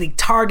can actually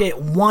target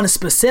one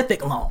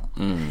specific loan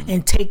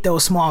and take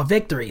those small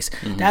victories.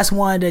 That's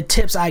one of the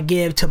tips I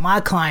give to my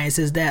clients,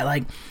 is that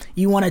like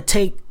you want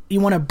to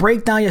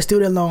break down your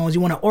student loans.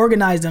 You want to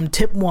organize them.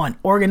 Tip 1,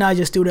 organize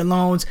your student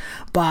loans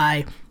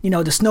by,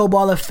 the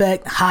snowball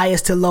effect,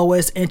 highest to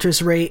lowest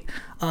interest rate,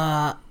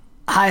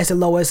 highest to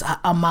lowest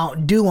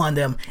amount due on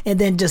them. And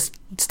then just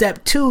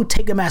step 2,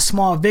 take them as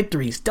small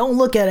victories. Don't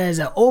look at it as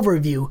an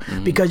overview,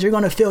 because you're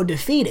going to feel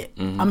defeated.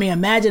 I mean,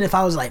 imagine if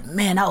I was like,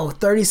 man, I owe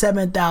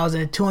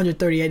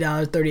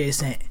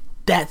 $37,238.38.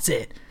 That's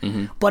it.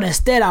 But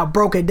instead I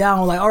broke it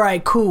down like, all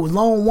right, cool.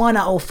 Loan 1,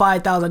 I owe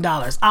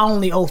 $5,000. I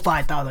only owe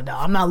 $5,000.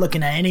 I'm not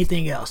looking at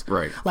anything else.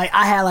 Right. Like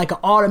I had like an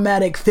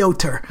automatic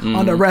filter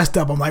on the rest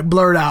of them, like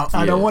blurred out.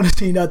 I don't want to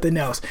see nothing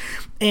else.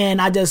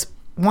 And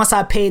once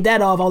I paid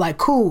that off, I was like,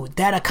 cool,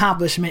 that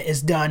accomplishment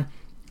is done.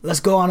 Let's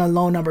go on to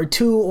loan number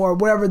 2, or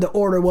whatever the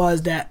order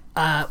was that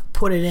I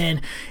put it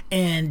in.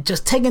 And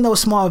just taking those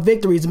small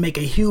victories make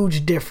a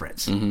huge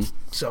difference.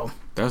 So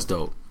that's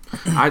dope.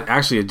 I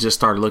actually had just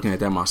started looking at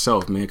that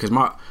myself, man, because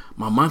my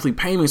monthly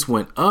payments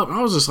went up. I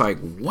was just like,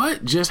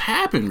 what just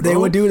happened, bro? They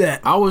would do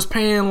that. I was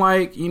paying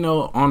like,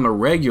 on the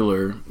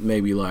regular,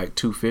 maybe like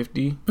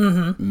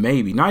 $250,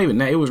 maybe not even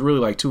that. It was really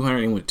like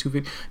 $200 and went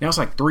 $250. Now it's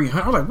like $300.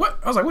 I was like,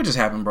 what? What just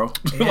happened, bro?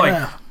 Yeah.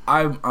 Like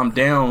I'm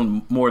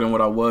down more than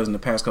what I was in the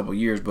past couple of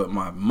years, but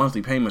my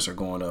monthly payments are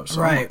going up. So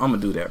right. I'm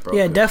gonna do that, bro.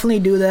 Yeah, definitely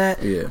do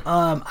that. Yeah.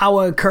 I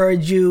would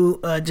encourage you,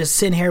 just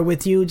sitting here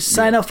with you, just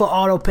sign up for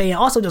AutoPay, and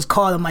also just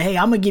call them like, hey,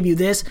 I'm gonna give you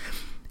this,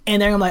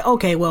 and they're gonna be like,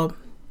 okay, well,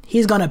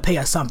 he's gonna pay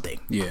us something.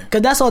 Yeah.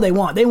 Because that's all they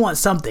want. They want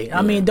something. Yeah.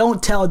 I mean,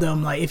 don't tell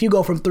them like, if you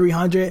go from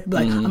 $300,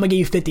 like, I'm gonna give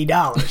you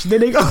 $50. Then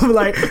they go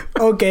like,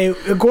 okay,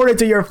 according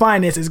to your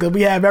finances, because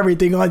we have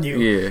everything on you.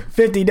 Yeah.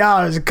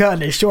 $50 is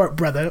cutting it short,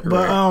 brother.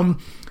 But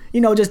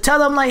just tell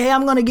them like, hey,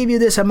 I'm gonna give you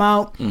this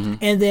amount,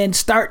 and then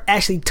start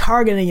actually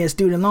targeting your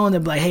student loan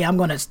and be like, hey,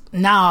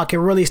 now I can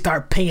really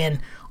start paying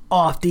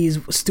off these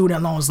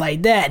student loans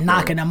like that,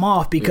 knocking them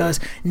off, because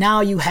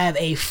now you have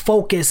a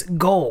focused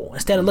goal.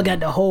 Instead of looking at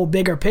the whole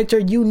bigger picture,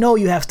 you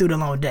have student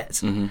loan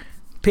debts.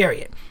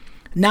 Period.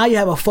 Now you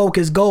have a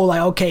focused goal,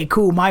 like, okay,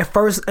 cool, my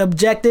first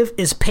objective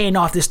is paying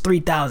off this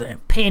 $3,000,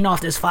 paying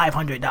off this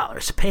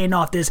 $500, paying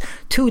off this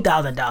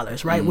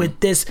 $2,000, right? With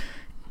this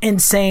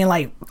insane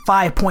like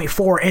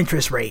 5.4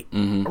 interest rate,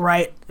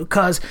 right?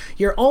 Because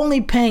you're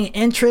only paying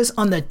interest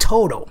on the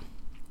total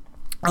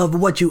of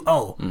what you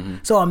owe.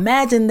 So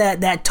imagine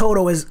that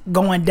total is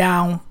going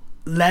down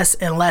less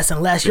and less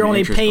and less. You're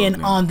only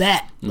paying on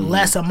that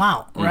less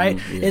amount, right?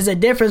 Yeah. There's a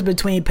difference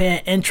between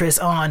paying interest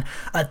on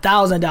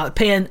 $1,000,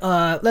 paying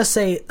let's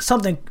say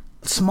something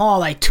small,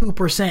 like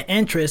 2%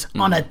 interest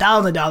on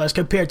 $1,000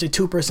 compared to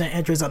 2%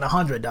 interest on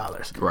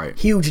 $100. Right.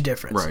 Huge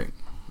difference.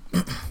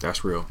 Right.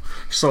 That's real.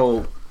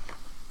 So,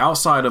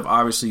 outside of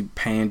obviously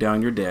paying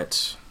down your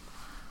debts,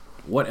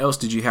 what else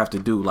did you have to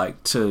do,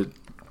 like to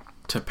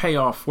pay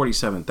off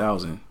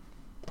 $47,000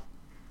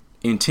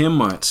 in 10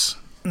 months?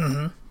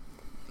 Mm-hmm.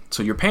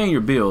 So you're paying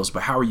your bills,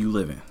 but how are you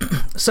living?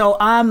 So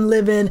I'm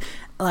living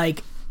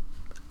like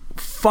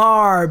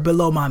far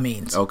below my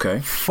means.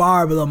 Okay.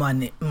 Far below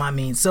my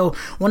means. So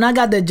when I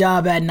got the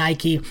job at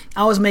Nike,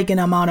 I was making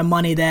an amount of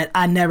money that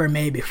I never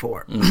made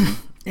before.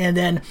 Mm-hmm. And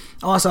then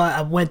also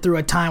I went through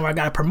a time where I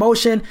got a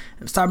promotion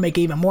and started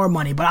making even more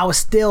money, but I was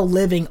still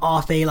living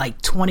off a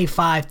like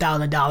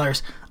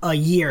 $25,000 a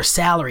year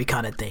salary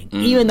kind of thing.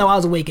 Even though I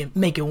was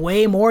making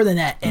way more than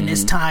that in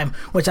this time,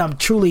 which I'm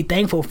truly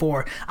thankful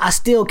for, I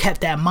still kept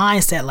that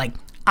mindset like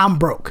I'm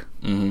broke.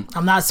 I'm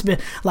not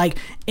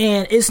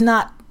and it's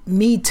not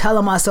me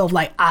telling myself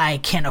like I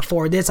can't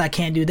afford this, I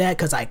can't do that,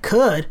 because I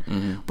could,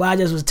 but I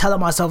just was telling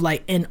myself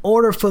like in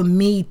order for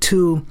me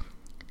to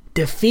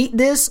defeat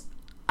this,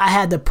 I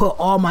had to put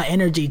all my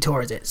energy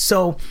towards it.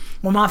 So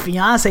when my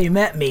fiance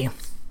met me,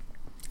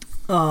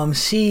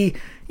 she,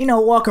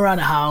 walking around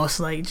the house,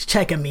 like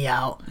checking me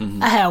out.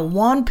 I had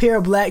one pair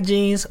of black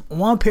jeans,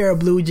 one pair of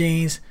blue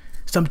jeans,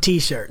 some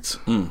t-shirts.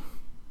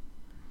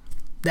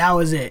 That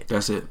was it.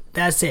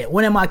 That's it.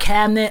 Went in my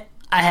cabinet,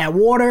 I had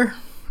water,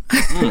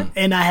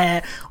 and I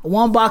had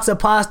one box of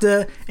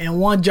pasta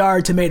and one jar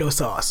of tomato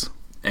sauce.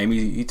 Amy,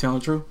 you telling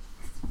the truth?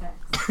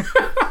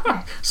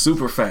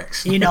 Super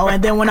facts.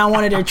 And then when I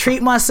wanted to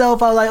treat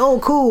myself, I was like, oh,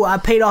 cool, I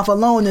paid off a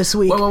loan this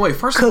week. Wait.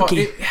 First of all,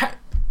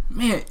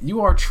 man,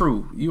 you are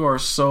true. You're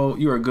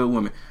a good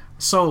woman.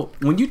 So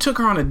when you took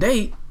her on a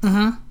date,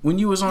 when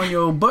you was on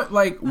your butt,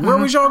 like, where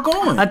was y'all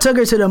going? I took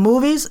her to the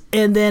movies,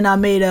 and then I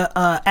made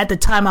at the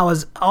time I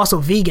was also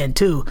vegan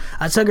too.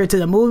 I took her to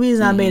the movies,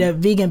 and I made a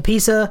vegan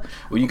pizza.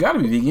 Well, you gotta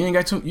be vegan. You ain't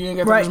got too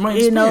right,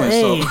 much money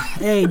to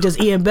spend, just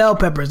eating bell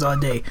peppers all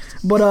day.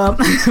 But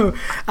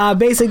I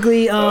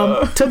basically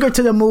took her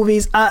to the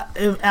movies.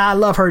 I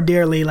love her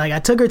dearly. Like, I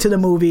took her to the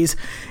movies,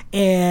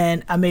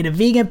 and I made a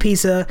vegan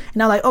pizza,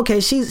 and I'm like,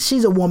 okay,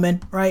 she's a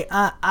woman, right?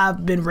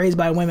 I've been raised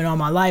by women all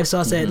my life, so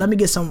I said, let me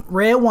get some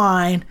red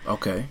wine,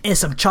 okay, and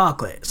some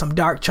chocolate, some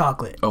dark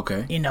chocolate,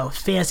 okay,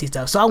 fancy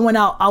stuff. So I went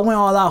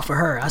all out for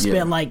her. I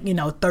spent like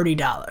 $30.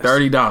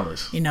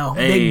 $30.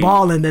 Big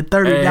balling. The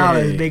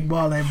 $30, big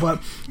balling.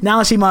 But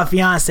now she's my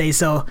fiance.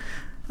 So,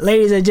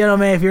 ladies and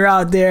gentlemen, if you're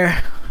out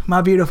there,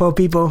 my beautiful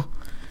people,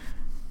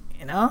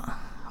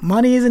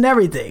 money isn't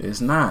everything.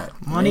 It's not.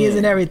 Money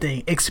isn't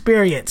everything.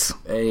 Experience.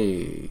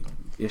 Hey,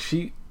 if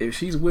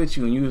she's with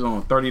you and you was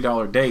on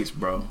 $30 dates,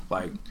 bro,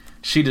 like,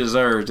 she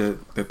deserves the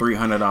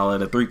 $300,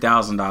 the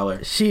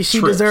 $3,000.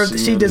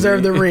 She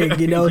deserved the ring.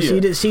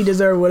 Yeah. She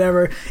deserved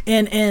whatever.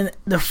 And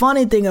the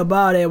funny thing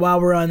about it, while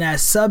we're on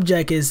that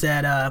subject, is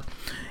that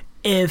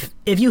if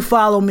you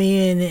follow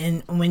me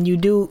and when you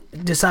do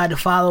decide to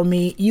follow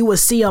me, you will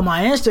see on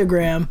my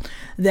Instagram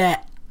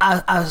that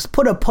I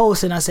put a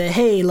post and I said,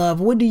 hey, love,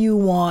 what do you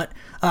want?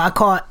 I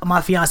call my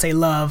fiance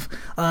Love.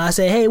 I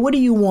said, hey, what do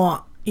you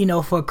want,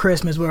 for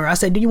Christmas? Where I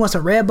said, do you want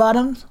some red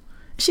bottoms?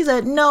 She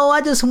said, no,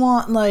 I just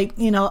want,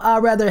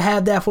 I'd rather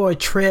have that for a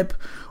trip,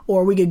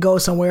 or we could go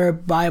somewhere,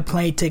 buy a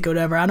plane ticket,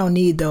 whatever. I don't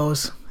need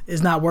those.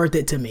 It's not worth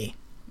it to me.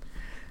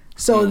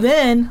 So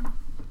then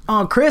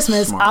on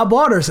Christmas, I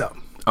bought her some.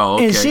 Oh,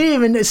 okay.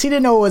 And she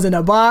didn't know it was in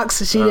a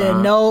box. She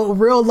didn't know.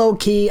 Real low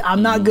key.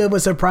 I'm not good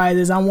with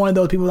surprises. I'm one of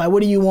those people like,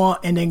 what do you want?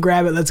 And then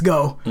grab it. Let's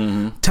go.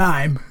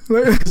 Time.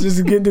 Let's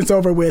just get this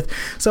over with.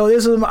 So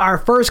this was our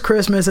first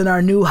Christmas in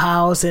our new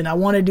house, and I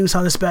want to do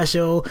something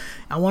special.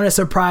 I want to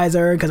surprise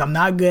her because I'm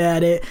not good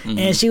at it.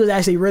 And she was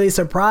actually really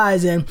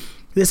surprised, and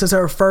this is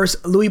her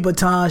first Louis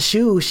Vuitton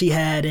shoe she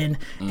had, and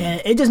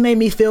it just made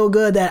me feel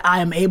good that I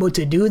am able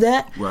to do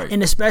that, right.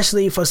 And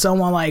especially for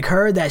someone like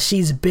her, that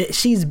she's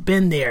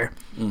been there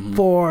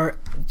for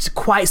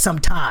quite some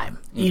time,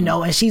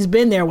 and she's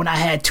been there when I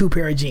had 2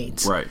 pair of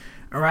jeans,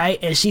 right,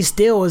 and she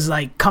still was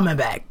like coming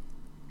back,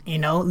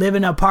 live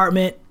in an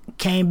apartment,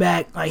 came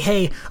back, like,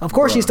 hey, of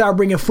course she started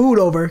bringing food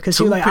over because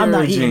she was like, I'm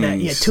not eating that.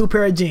 Yeah, 2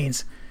 pair of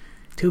jeans,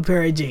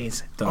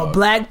 a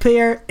black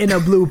pair and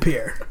a blue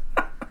pair.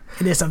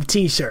 And then some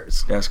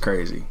t-shirts. That's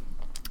crazy.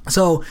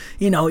 So,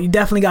 you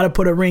definitely got to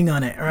put a ring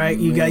on it, right?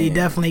 You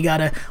definitely got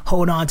to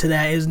hold on to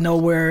that. There's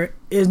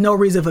no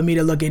reason for me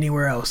to look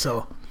anywhere else.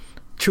 So,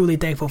 truly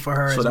thankful for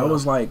her. So that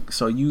was like,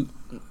 so you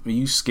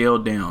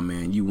scaled down,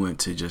 man. You went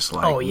to just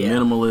like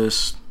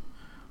minimalist.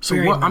 So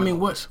very what?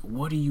 minimalist.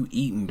 What are you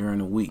eating during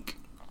the week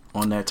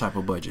on that type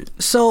of budget?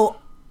 So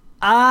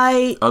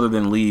other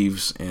than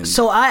leaves and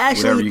I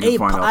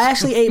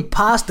actually ate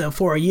pasta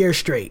for a year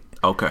straight.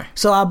 Okay.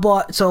 So I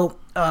bought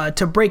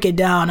to break it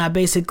down, I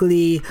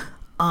basically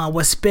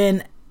would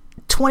spend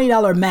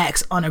 $20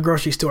 max on a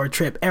grocery store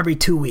trip every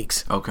 2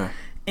 weeks. Okay.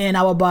 And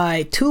I would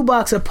buy 2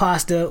 boxes of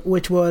pasta,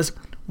 which was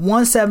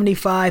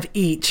 $1.75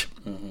 each.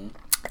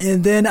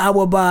 And then I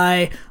would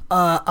buy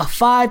a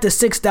 $5 to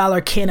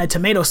 $6 can of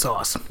tomato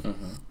sauce.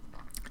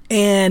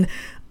 And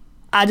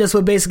I just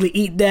would basically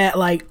eat that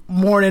like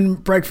morning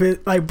breakfast,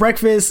 like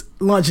breakfast,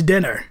 lunch,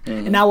 dinner.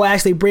 And I would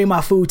actually bring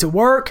my food to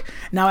work.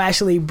 And I would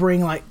actually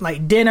bring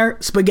like dinner,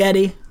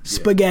 spaghetti.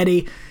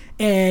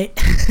 And,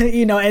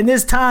 you know, and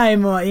this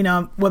time, you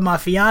know, with my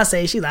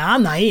fiance, she's like,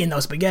 I'm not eating no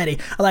spaghetti.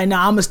 I'm like,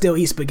 nah, I'm going to still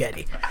eat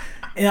spaghetti.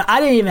 And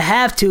I didn't even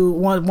have to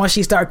once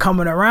she started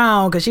coming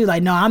around, because she was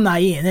like, no, I'm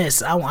not eating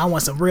this. I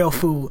want some real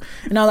food.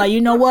 And I was like,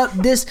 you know what?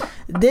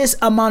 This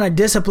amount of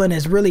discipline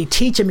is really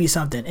teaching me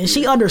something. And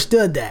she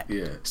understood that.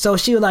 Yeah. So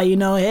she was like, you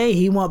know, hey,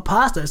 he want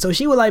pasta. So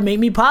she would like make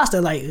me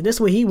pasta. Like, this is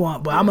what he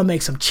want, but I'm going to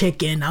make some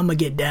chicken. I'm going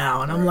to get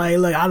down. I'm like,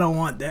 look, I don't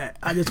want that.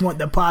 I just want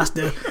the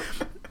pasta.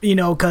 You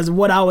know, because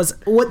what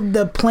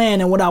the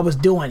plan and what I was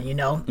doing, you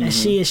know. And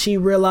she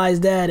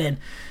realized that. And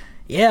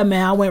yeah,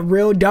 man, I went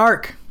real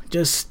dark.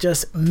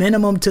 Just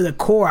minimum to the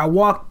core. I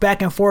walked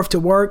back and forth to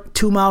work,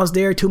 2 miles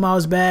there, 2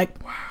 miles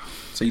back. Wow.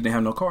 So you didn't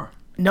have no car?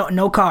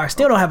 No car.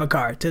 Still don't have a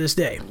car to this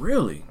day.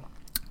 Really?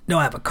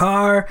 Don't have a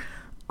car.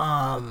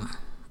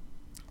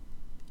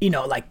 You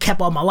know, like kept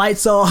all my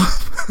lights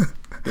off.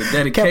 The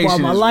dedication kept all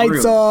my is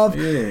lights real. off.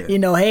 Yeah. You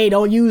know, hey,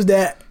 don't use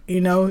that. You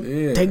know,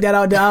 take that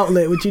out the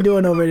outlet. What you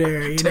doing over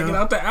there? You Take know? it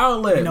out the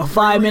outlet. You know,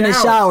 5-minute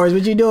showers.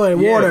 What you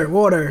doing? Yeah.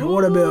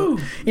 Water bill.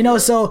 You know,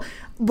 so,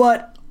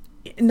 but,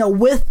 you know,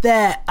 with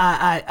that,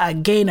 I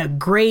gain a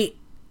great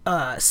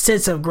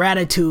sense of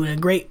gratitude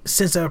and great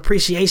sense of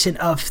appreciation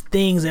of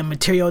things and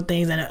material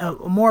things, and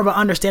more of an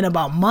understanding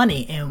about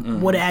money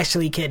and what it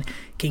actually can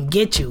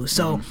get you.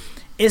 So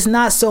it's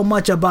not so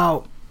much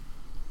about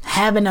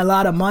having a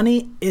lot of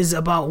money, is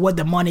about what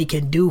the money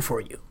can do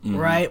for you,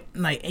 right?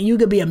 Like, and you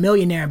could be a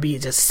millionaire and be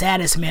the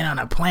saddest man on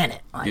the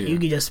planet. Like, you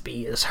could just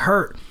be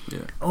hurt. Yeah.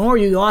 Or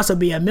you could also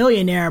be a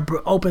millionaire and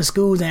open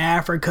schools in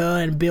Africa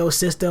and build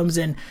systems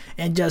and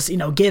just, you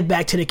know, give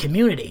back to the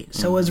community.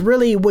 So it's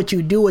really what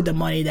you do with the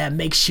money that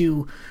makes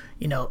you,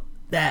 you know,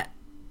 that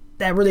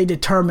really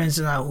determines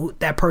who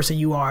that person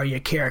you are, your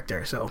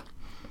character. So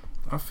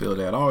I feel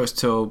that. I always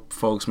tell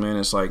folks, man,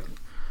 it's like,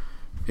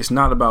 it's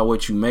not about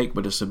what you make,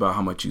 but it's about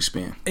how much you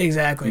spend.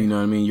 Exactly. You know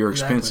what I mean? Your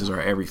expenses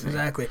are everything.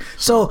 Exactly.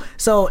 So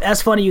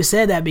that's funny you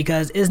said that,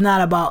 because it's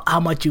not about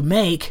how much you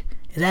make.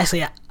 It's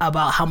actually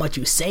about how much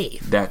you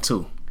save. That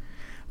too.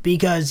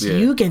 Because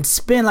you can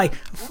spend, like,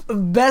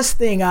 best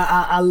thing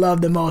I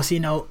love the most, you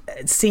know,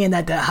 seeing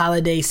that the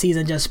holiday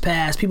season just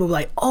passed, people were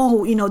like,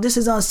 oh, you know, this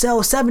is on sale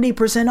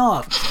 70%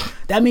 off.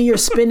 That means you're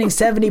spending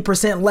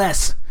 70%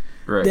 less.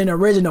 Right. Than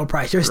original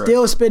price. You're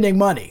still spending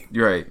money.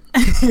 Right.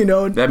 You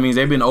know, that means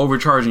they've been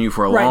overcharging you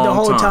for a long time. Right, the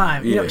whole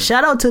time. Yeah. You know,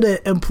 shout out to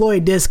the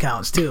employee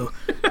discounts too.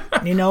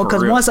 You know,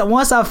 because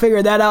once I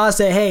figured that out, I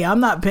said, hey,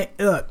 I'm not paying.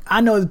 Look, I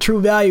know the true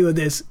value of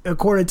this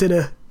according to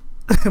the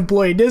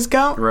employee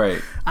discount.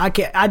 Right. I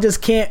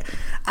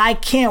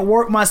can't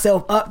work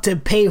myself up to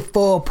pay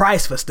full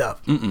price for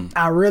stuff.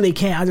 I really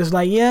can't. I just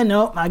like, I guess Ever I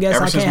can't have it.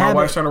 Ever since my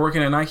wife started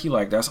working at Nike,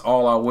 like, that's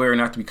all I wear,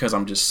 not because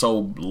I'm just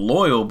so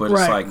loyal, but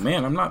it's like,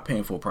 man, I'm not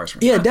paying full price for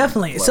nothing.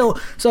 Definitely.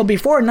 Like, so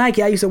before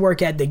Nike, I used to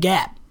work at the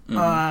Gap.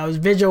 I was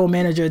visual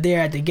manager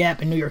there at the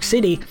Gap in New York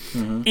City,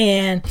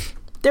 and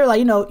they're like,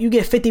 you know, you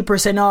get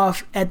 50%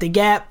 off at the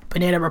Gap,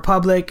 Banana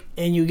Republic,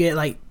 and you get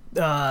like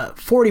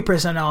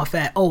 40% off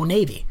at Old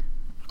Navy.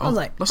 I was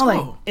like,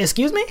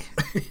 excuse me?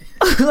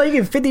 Like,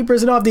 you get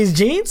 50% off these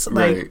jeans?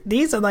 Like,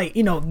 these are like,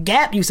 you know,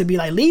 Gap used to be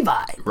like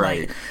Levi. Right.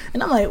 Like,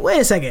 and I'm like, wait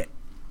a second.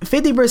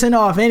 50%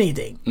 off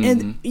anything.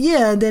 And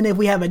then if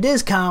we have a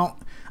discount,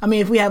 I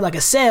mean, if we have like a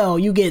sale,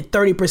 you get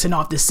 30%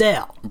 off the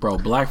sale. Bro,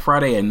 Black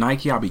Friday at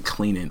Nike, I'll be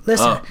cleaning up.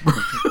 Listen,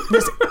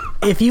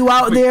 if you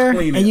out there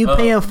and you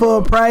paying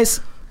full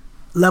price,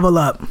 level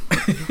up.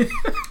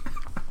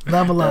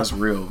 Level up. That's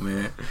real,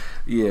 man.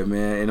 Yeah,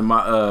 man. And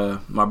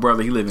my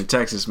brother, he live in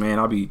Texas, man.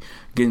 I'll be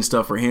getting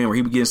stuff for him, or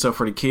he be getting stuff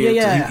for the kids.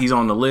 Yeah. He's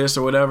on the list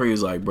or whatever.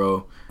 He's like,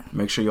 bro,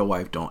 make sure your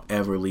wife don't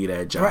ever leave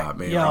that job,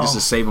 man. Like, this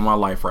is saving my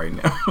life right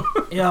now.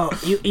 Yo,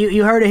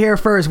 you heard it here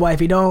first,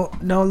 wifey. Don't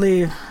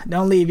leave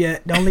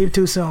yet. Don't leave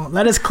too soon.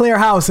 Let us clear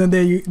house, and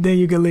then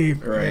you can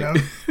leave. Right, you know?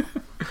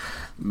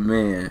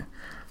 Man.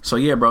 So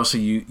yeah, bro. So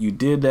you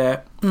did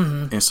that,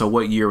 and so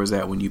what year was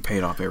that when you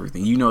paid off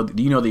everything? Do you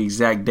know the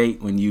exact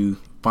date when you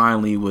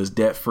finally was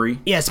debt free?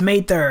 Yes, May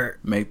 3rd.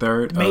 May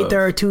 3rd? May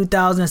 3rd,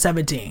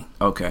 2017.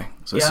 Okay.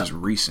 So this is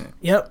recent.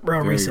 Yep, real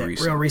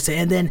recent.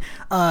 And then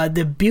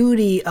the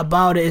beauty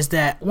about it is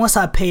that once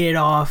I paid it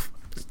off,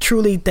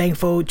 truly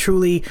thankful,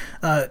 truly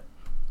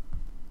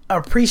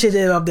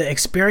appreciative of the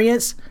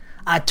experience,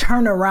 I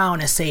turned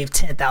around and saved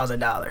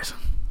 $10,000.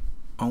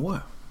 On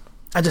what?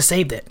 I just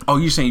saved it. Oh,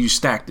 you saying you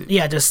stacked it?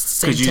 Yeah, just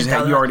saved it.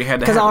 Because you already had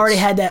that. Because I already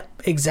had that.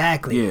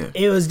 Exactly. Yeah.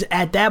 It was,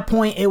 at that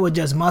point, it was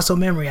just muscle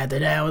memory after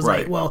that. I was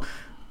like, well,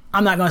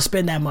 I'm not going to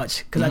spend that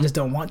much because I just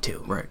don't want to.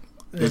 Right.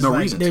 There's no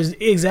reason.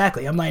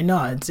 Exactly. I'm like,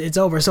 no, it's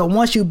over. So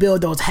once you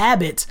build those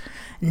habits,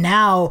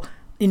 now,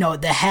 you know,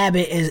 the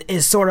habit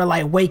is sort of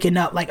like waking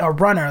up like a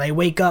runner. They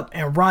wake up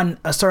and run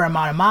a certain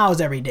amount of miles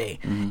every day.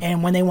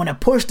 And when they want to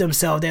push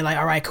themselves, they're like,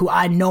 all right, cool.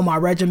 I know my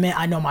regimen.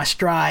 I know my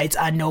strides.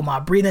 I know my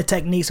breathing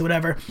techniques,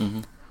 whatever.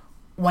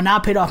 When I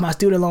paid off my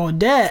student loan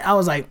debt, I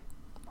was like,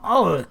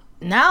 oh,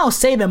 now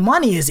saving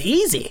money is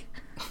easy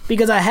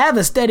because I have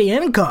a steady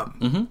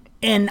income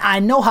and I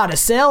know how to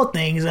sell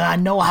things and I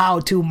know how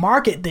to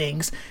market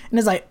things. And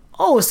it's like,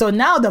 oh, so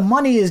now the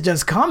money is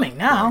just coming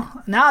now.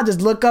 Right. Now I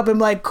just look up and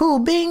be like, cool,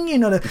 bing, you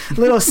know, the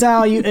little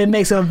sound it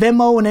makes a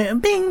Venmo and then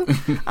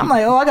bing. I'm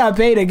like, oh, I got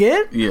paid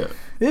again? Yeah.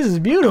 This is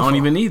beautiful. I don't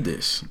even need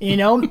this. You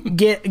know,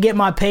 get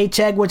my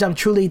paycheck, which I'm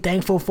truly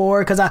thankful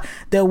for because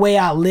the way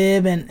I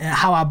live and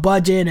how I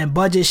budget and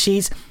budget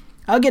sheets,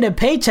 I'll get a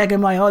paycheck and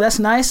I'm like, oh, that's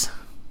nice.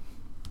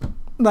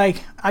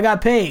 Like, I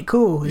got paid.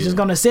 Cool. It's just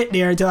going to sit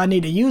there until I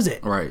need to use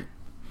it. Right.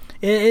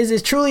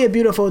 It's truly a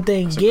beautiful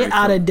thing. Get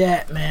out of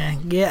debt,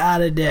 man. Get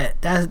out of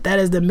debt. That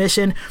is the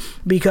mission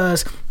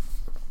because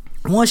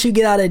once you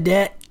get out of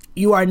debt,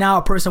 you are now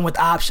a person with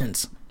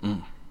options.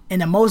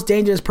 And the most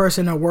dangerous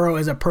person in the world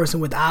is a person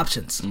with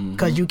options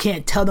because you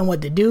can't tell them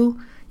what to do.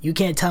 You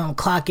can't tell them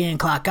clock in,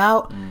 clock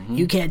out.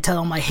 You can't tell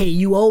them like, hey,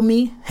 you owe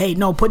me. Hey,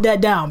 no, put that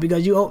down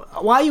because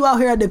why are you out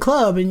here at the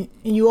club and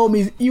you owe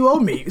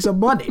me some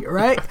money,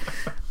 right?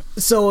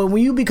 So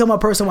when you become a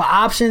person with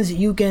options,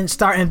 you can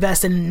start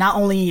investing not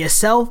only in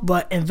yourself,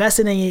 but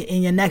investing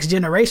in your next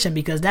generation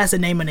because that's the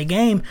name of the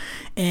game.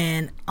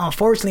 And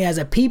unfortunately, as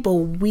a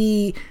people,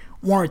 we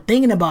weren't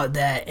thinking about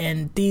that.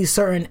 And these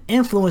certain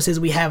influences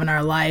we have in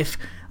our life,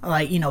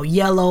 like, you know,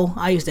 YOLO.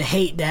 I used to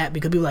hate that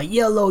because people were like,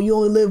 YOLO, you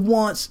only live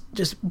once.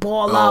 Just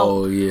ball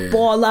out.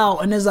 Ball out.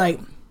 And it's like,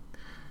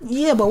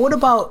 yeah, but what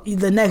about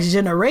the next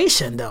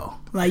generation, though?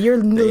 Like, you're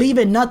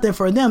leaving nothing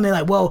for them. They're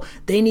like, well,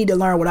 they need to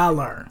learn what I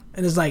learned.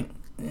 And it's like,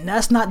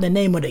 that's not the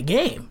name of the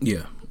game.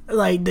 Yeah.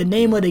 Like, the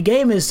name of the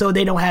game is so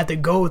they don't have to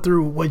go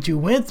through what you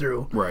went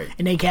through. Right.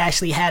 And they can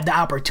actually have the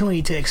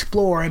opportunity to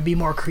explore and be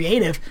more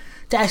creative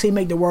to actually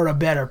make the world a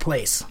better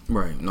place.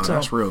 Right. No, so,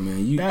 that's real,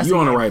 man. You're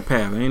on the right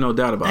path. Ain't no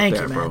doubt about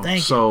that, bro. Thank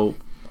you. So,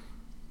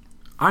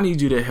 I need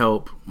you to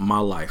help my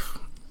life.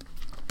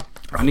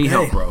 I need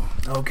help, bro.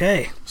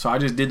 Okay. So, I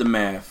just did the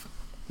math.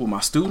 With my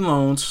student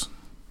loans,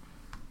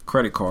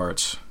 credit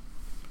cards,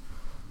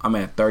 I'm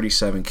at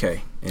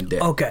 $37K in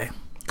debt. Okay.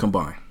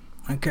 Combined.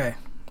 Okay.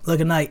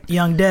 Looking like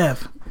Young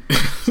Dev.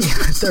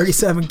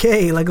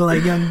 $37K, looking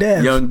like Young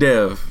Dev. Young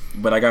Dev.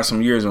 But I got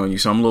some years on you,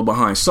 so I'm a little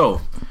behind.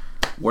 So,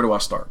 where do I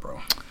start,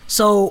 bro?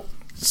 So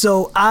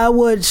I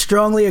would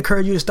strongly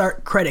encourage you to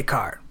start credit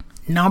card.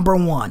 Number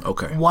one.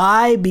 Okay.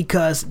 Why?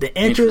 Because the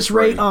interest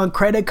rate on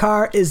credit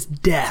card is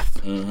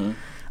death.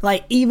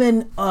 Like,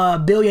 even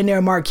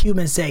billionaire Mark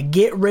Cuban said,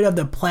 get rid of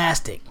the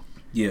plastic.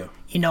 Yeah.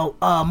 You know,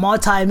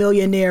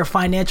 multi-millionaire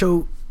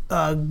financial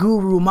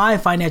guru, my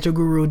financial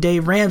guru,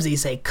 Dave Ramsey,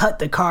 say, cut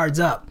the cards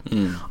up.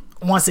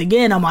 Once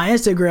again, on my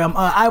Instagram,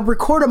 I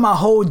recorded my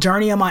whole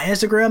journey on my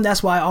Instagram.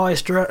 That's why I always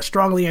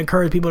strongly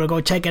encourage people to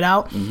go check it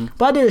out.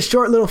 But I did a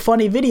short little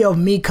funny video of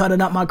me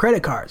cutting up my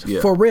credit cards.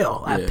 Yeah. For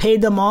real. Yeah. I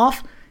paid them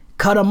off,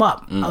 cut them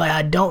up. Like,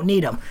 I don't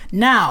need them.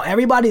 Now,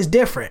 everybody's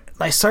different.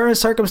 Like, certain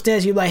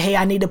circumstances, you're like, hey,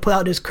 I need to pull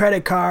out this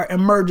credit card,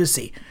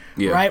 emergency.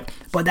 Yeah. Right?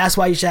 But that's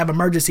why you should have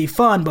emergency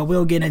fund. But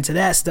we'll get into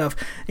that stuff,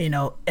 you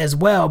know, as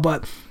well.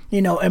 But,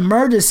 you know,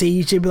 emergency,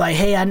 you should be like,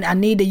 hey, I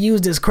need to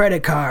use this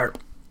credit card.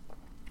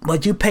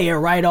 But you pay it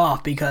right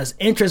off because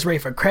interest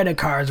rate for credit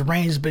cards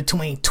range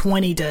between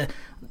 20 to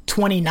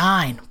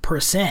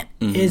 29%.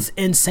 It's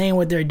insane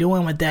what they're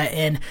doing with that.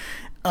 And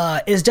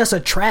it's just a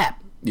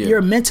trap. Yeah.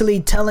 You're mentally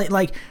telling,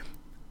 like,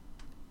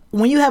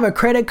 when you have a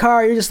credit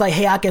card, you're just like,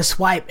 hey, I can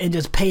swipe and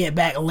just pay it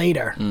back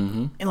later.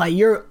 And like,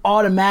 you're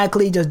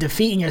automatically just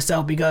defeating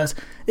yourself because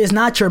it's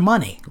not your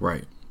money.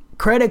 Right.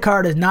 Credit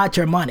card is not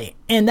your money.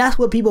 And that's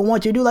what people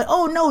want you to do. Like,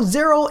 oh no,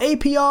 0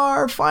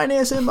 APR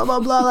financing, blah,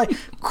 blah, blah. Like,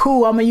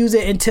 cool, I'm going to use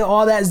it until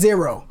all that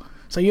zero.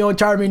 So you don't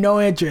charge me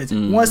no interest.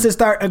 Once it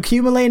start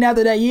accumulating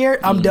after that year,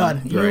 I'm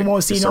done. You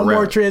won't see no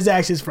more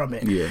transactions from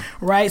it. Yeah.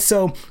 Right?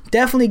 So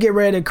definitely get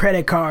rid of the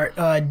credit card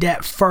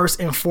debt first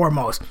and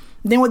foremost.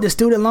 Then with the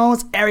student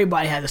loans,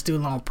 everybody has a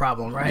student loan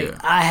problem, right? Yeah.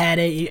 I had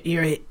it.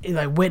 You're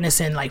like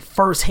witnessing like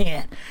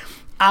firsthand.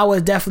 I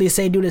would definitely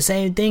say do the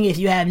same thing. If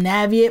you have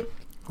Navient,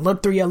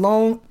 look through your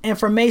loan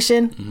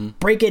information,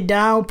 break it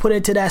down, put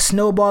it to that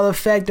snowball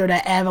effect or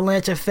that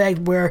avalanche effect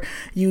where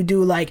you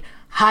do like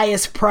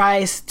highest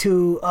price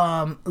to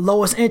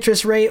lowest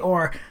interest rate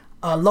or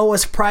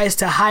lowest price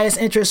to highest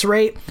interest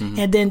rate.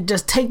 And then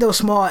just take those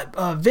small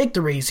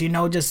victories, you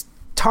know, just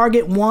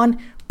target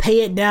one,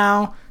 pay it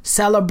down,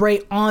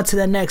 celebrate on to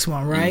the next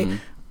one, right?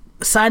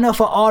 Sign up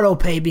for auto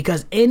pay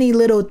because any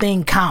little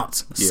thing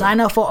counts. Yeah. Sign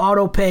up for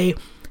auto pay.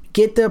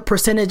 Get the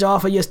percentage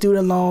off of your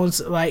student loans,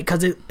 like,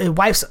 because it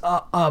wipes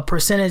a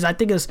percentage. I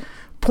think it's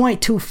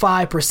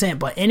 0.25%,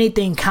 but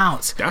anything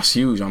counts. That's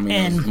huge. I mean,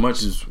 as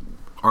much as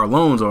our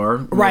loans are,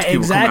 right?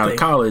 People exactly. Come out of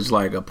college,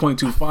 like a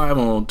 0.25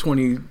 on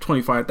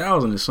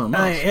 25,000 is something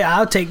else. Yeah,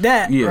 I'll take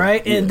that. Yeah,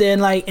 right, yeah. And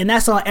then and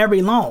that's on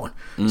every loan.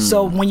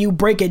 So when you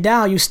break it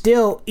down, you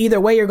still either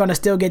way you're going to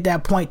still get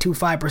that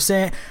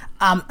 0.25%.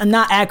 I'm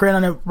not accurate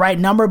on the right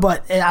number,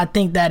 but I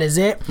think that is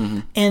it.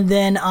 And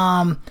then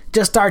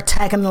just start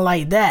tackling it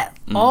like that.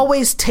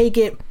 Always take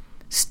it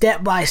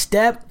step by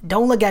step.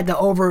 Don't look at the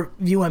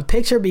overview and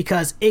picture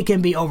because it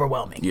can be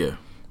overwhelming. Yeah.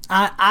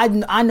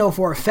 I know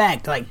for a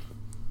fact, like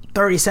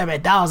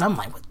 $37,000. I'm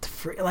like, what the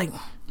frick? Like,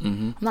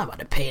 I'm not about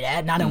to pay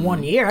that. Not in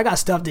 1 year. I got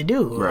stuff to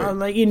do. Right.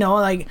 Like, you know,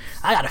 like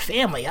I got a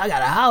family. I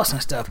got a house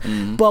and stuff.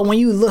 But when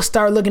you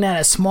start looking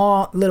at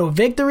small little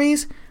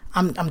victories,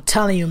 I'm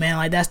telling you, man,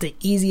 like that's the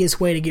easiest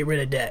way to get rid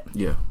of debt.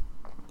 Yeah.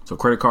 So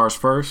credit cards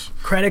first.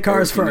 Credit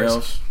cards Everything first.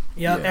 else,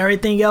 Yep. yeah.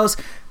 Everything else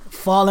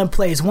fall in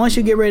place. Once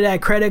you get rid of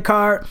that credit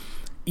card,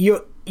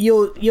 you'll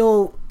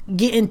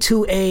get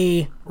into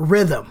a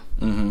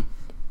rhythm.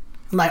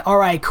 Like, all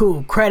right,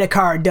 cool, credit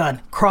card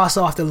done, cross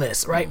off the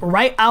list, right?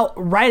 Write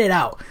it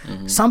out.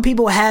 Some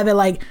people have it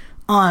like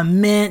on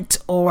Mint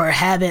or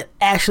have it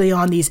actually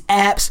on these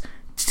apps.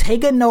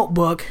 Take a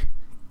notebook,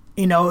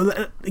 you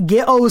know,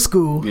 get old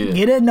school,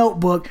 get a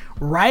notebook,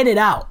 write it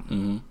out.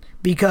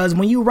 Because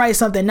when you write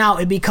something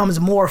out, it becomes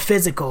more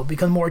physical,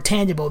 becomes more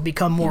tangible,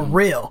 becomes more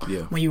real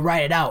when you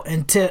write it out.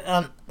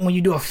 Until when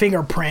you do a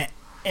fingerprint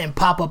and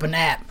pop up an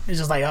app, it's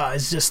just like, oh,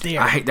 it's just there.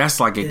 I hate that's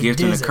like a gift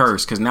and a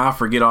curse because now I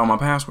forget all my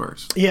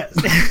passwords. Yes.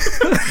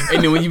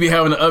 And then when you be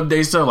having to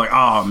update stuff, like,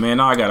 oh man,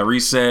 now I gotta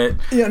reset.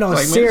 You know,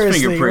 like, seriously, man,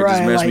 this fingerprint right?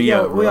 just messed me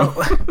up, bro.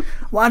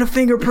 Why the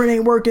fingerprint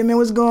ain't working, man?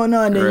 What's going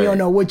on? Then Right. you don't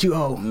know what you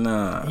owe.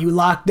 Nah, You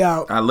locked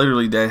out. I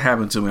literally that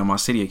happened to me on my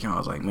City account. I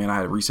was like, man, I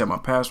had to reset my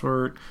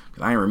password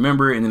because I didn't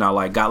remember it, and then I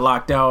like got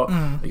locked out.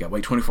 They got to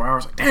wait 24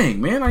 hours. Like,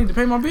 dang, man, I need to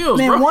pay my bills,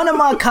 Man, bro. one of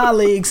my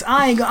colleagues,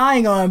 I ain't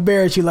gonna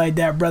embarrass you like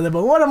that, brother,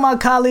 but one of my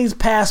colleagues'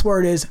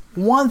 password is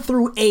 1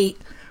 through 8,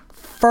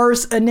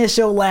 first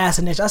initial, last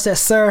initial. I said,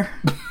 sir,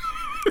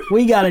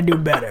 we gotta do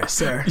better,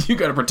 sir. You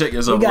got to protect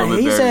yourself a little bit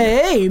He better.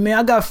 said, hey, man,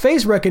 I got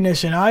face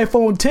recognition,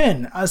 iPhone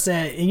 10. I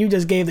said, and you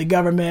just gave the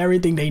government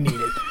everything they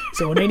needed.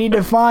 So when they need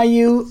to find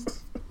you,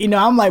 you know,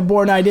 I'm like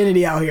Born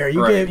Identity out here.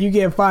 You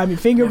can't find me.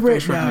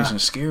 Fingerprint. Face recognition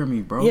scare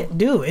me, bro. Yeah,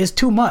 dude, it's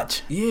too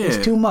much. Yeah,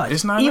 It's too much.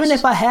 it's not Even necessary.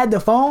 if I had the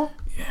phone,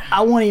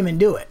 I wouldn't even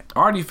do it. I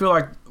already feel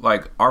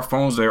like our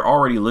phones, they're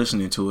already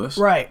listening to us.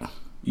 Right.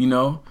 You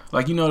know,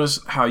 like you notice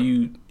how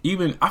you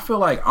even. I feel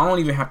like I don't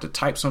even have to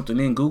type something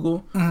in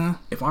Google.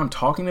 If I'm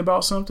talking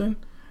about something,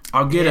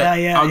 I'll get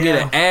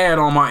an ad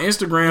on my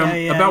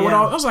Instagram about what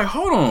I was like.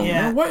 Hold on,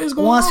 man, what is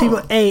going on? Once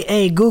people,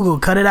 hey, Google,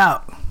 cut it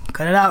out.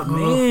 Cut it out,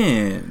 Google.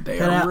 Man, they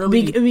Cut it are out.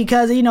 really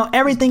Because you know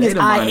everything is data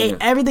IA. mining.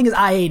 Everything is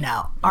IA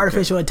now.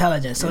 Artificial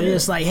intelligence. So you're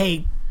just like,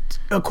 hey,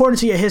 according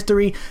to your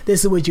history,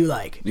 this is what you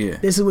like. Yeah.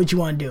 This is what you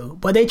want to do.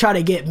 But they try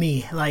to get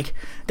me. Like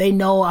they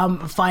know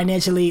I'm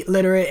financially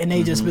literate, and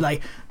they just be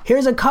like,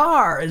 here's a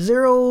car,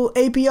 0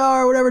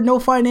 APR, whatever, no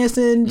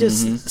financing,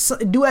 just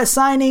do at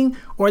signing.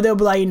 Or they'll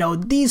be like, you know,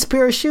 these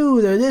pair of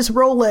shoes or this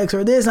Rolex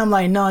or this. I'm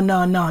like, no,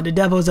 the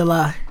devil's a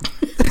lie.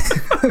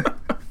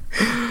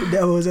 The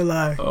devil's a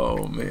lie.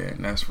 Oh man,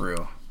 that's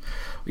real.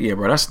 Yeah,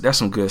 bro, that's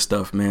some good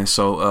stuff, man.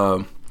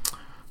 So,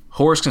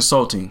 Horus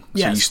Consulting. So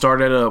Yes. you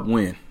started up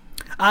when?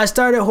 I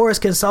started Horus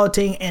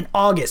Consulting in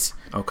August.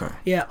 Okay.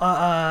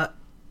 Yeah,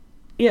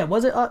 yeah,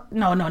 was it?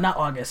 No, not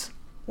August.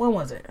 When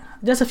was it?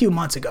 Just a few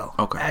months ago.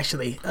 Okay.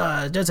 Actually,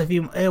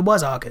 it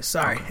was August.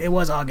 Sorry, It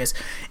was August.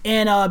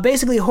 And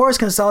basically, Horus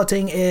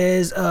Consulting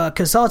is a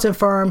consulting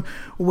firm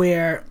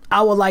where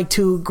I would like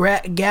to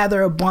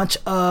gather a bunch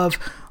of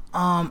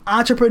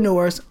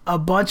entrepreneurs, a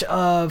bunch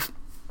of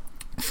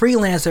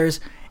freelancers,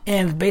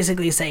 and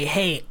basically say,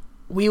 hey,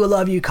 we would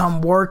love you to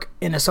come work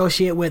and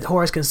associate with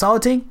Horus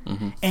Consulting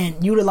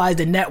and utilize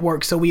the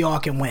network so we all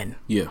can win.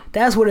 Yeah.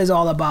 That's what it's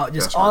all about.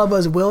 Just That's all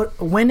right. of us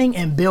winning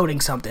and building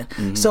something.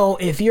 So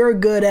if you're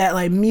good at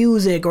like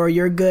music or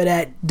you're good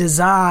at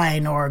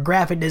design or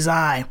graphic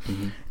design,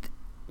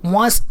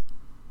 once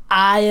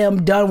I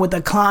am done with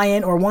a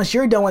client or once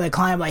you're done with a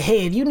client, like,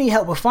 hey, if you need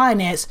help with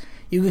finance,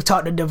 you can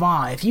talk to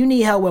Devon. If you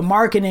need help with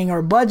marketing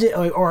or budget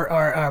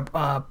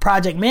or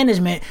project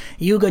management,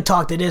 you could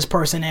talk to this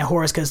person at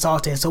Horus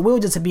Consulting. So we'll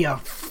just be a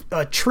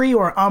tree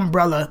or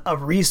umbrella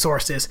of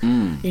resources,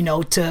 you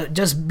know, to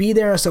just be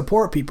there and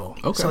support people.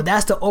 Okay. So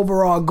that's the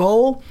overall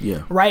goal.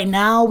 Yeah. Right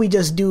now, we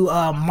just do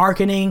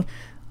marketing,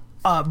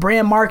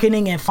 brand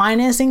marketing and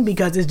financing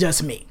because it's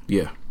just me.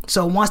 Yeah.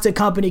 So once the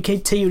company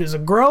continues to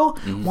grow,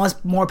 once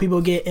more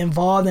people get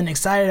involved and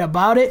excited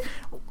about it,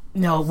 you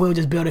know, we'll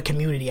just build a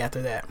community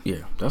after that. Yeah,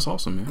 that's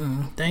awesome,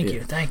 man. Thank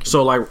you.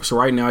 So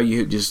right now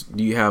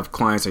you have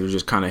clients that you're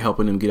just kind of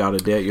helping them get out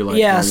of debt. You're like,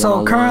 yeah. doing So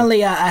one-on-one?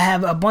 currently I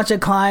have a bunch of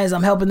clients.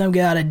 I'm helping them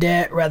get out of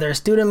debt, whether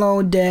student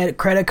loan debt,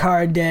 credit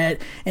card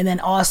debt, and then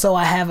also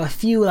I have a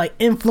few like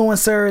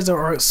influencers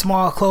or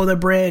small clothing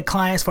brand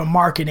clients for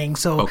marketing.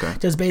 So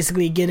just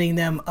basically getting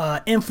them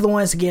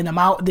influence, getting them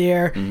out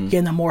there,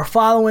 getting them more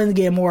following,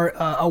 getting more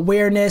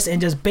awareness, and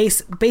just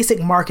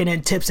basic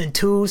marketing tips and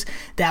tools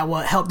that will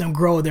help them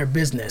grow their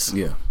business.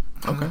 Yeah.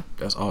 Okay.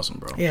 That's awesome,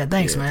 bro. Yeah,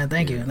 thanks, man.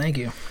 Thank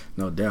you.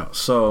 No doubt.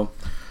 So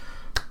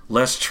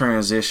let's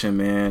transition,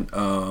 man.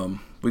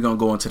 We're gonna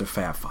go into the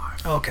Fab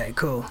Five. Okay,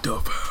 cool. The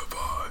Fab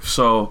Five.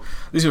 So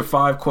these are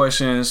 5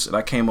 questions that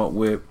I came up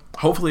with.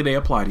 Hopefully they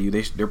apply to you.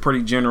 They're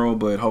pretty general,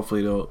 but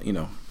hopefully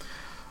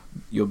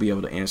you'll be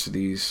able to answer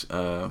these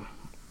to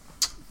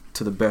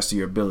the best of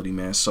your ability,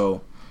 man.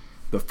 So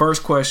the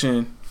first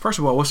question First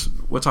of all,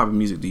 what type of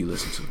music do you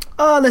listen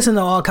to? Listen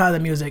to all kinds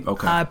of music.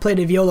 Okay. I played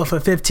the viola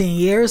for 15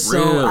 years, so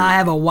Really? I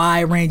have a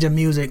wide range of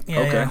music.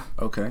 Yeah,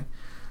 Okay.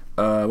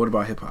 What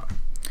about hip hop?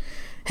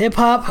 Hip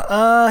hop,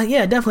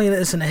 yeah, definitely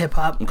listen to hip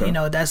hop. Okay. You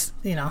know, that's,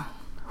 you know,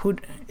 who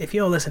if you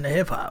don't listen to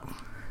hip hop.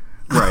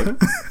 Right.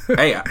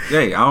 hey,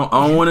 I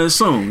don't want to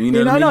assume. You know,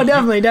 what I mean? No,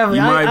 definitely.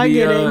 You might I be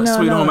get it. No,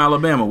 Sweet Home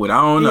Alabama with.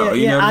 I don't know. Yeah,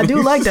 you know what I mean?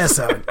 do like that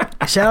song.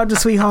 Shout out to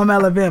Sweet Home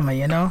Alabama.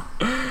 You know,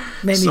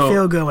 made me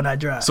feel good when I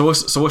drive. So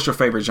what's your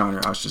favorite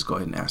genre? I'll just go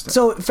ahead and ask that.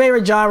 So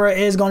favorite genre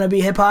is going to be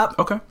hip hop.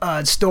 Okay.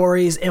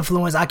 Stories,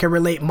 influence. I can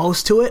relate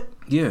most to it.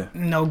 Yeah.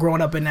 You know,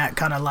 growing up in that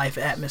kind of life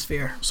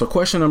atmosphere. So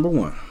question number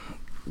 1: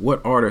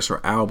 what artist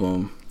or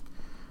album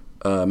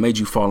made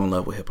you fall in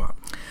love with hip hop?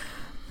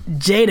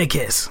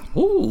 Jadakiss.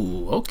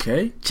 Ooh,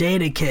 okay.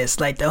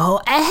 Jadakiss, like the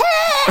whole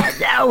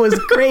that was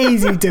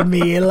crazy to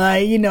me.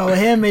 Like, you know,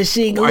 him and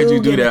Sheek Why'd you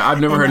Luke do that?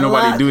 I've never heard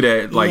nobody do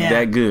that like Yeah.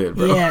 that good,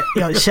 bro. Yeah,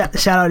 yo,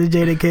 shout out to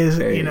Jadakiss.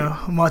 Hey. You know,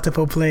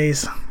 multiple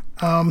plays.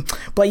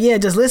 But yeah,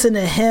 just listen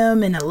to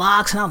him and the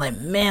Locks, and I'm like,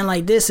 man,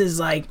 like this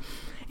is like,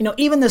 you know,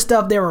 even the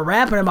stuff they were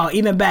rapping about,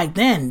 even back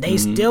then, they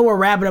still were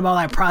rapping about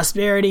like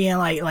prosperity and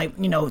like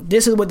you know,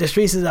 this is what the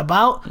streets is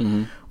about.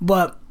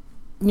 But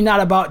you're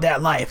not about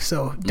that life,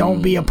 so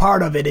don't be a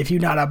part of it if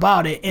you're not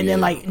about it. And then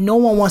like no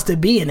one wants to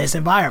be in this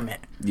environment.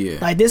 Yeah.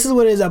 Like this is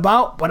what it's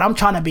about, but I'm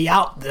trying to be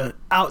out the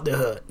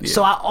hood. Yeah.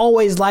 So I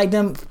always liked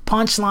them,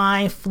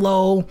 punchline,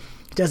 flow.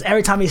 Just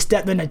every time he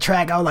stepped in the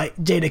track, I was like,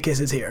 Jadakiss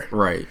is here.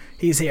 Right.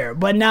 He's here.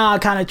 But now I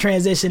kind of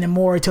transitioning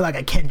more to like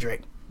a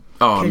Kendrick.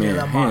 Oh Kendrick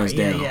man, hands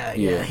down.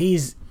 Yeah.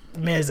 He's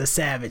a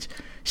savage.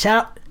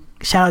 Shout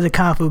out to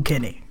Kung Fu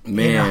Kenny.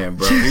 Man, you know?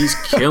 bro, he's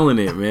killing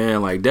it,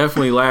 man. Like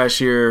definitely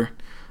last year.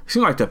 It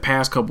seems like the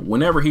past couple,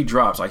 whenever he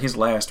drops, like his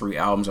last 3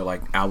 albums are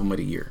like album of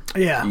the year.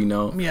 Yeah. You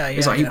know? Yeah.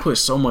 It's like he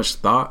puts so much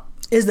thought.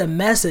 It's the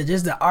message.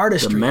 It's the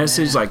artistry. The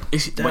message, man.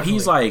 like, but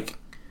he's like,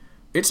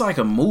 it's like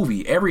a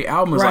movie. Every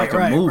album is like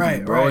a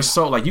movie, bro. It's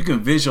so like you can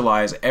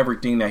visualize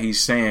everything that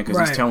he's saying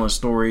because he's telling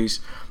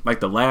stories. Like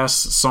the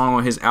last song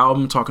on his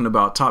album talking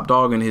about Top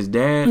Dog and his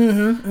dad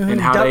and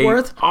how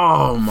Duckworth.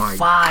 Oh my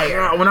Fire.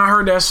 God. When I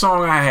heard that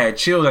song, I had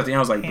chills at the end. I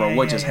was like, bro,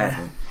 what just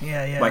happened?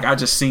 Yeah. Like I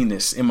just seen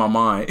this in my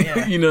mind.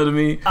 Yeah. You know what I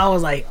mean? I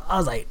was like,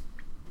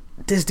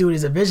 this dude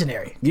is a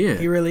visionary. Yeah.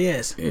 He really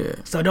is. Yeah.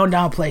 So don't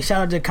downplay.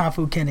 Shout out to Kung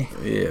Fu Kenny.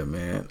 Yeah,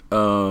 man.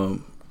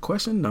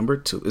 Question number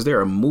 2: is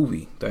there a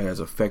movie that has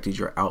affected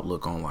your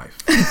outlook on life?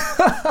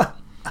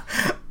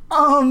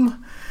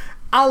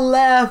 I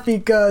laugh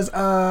because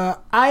I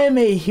am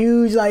a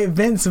huge like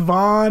Vince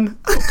Vaughn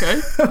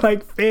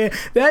like fan.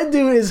 That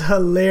dude is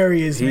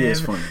hilarious. He man.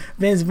 is funny.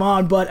 Vince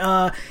Vaughn,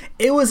 but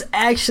it was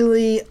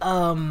actually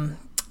Wedding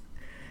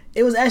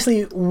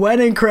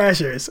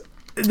Crashers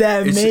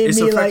that made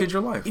me affected like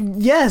your life.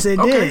 Yes, it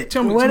did.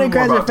 Tell me Wedding more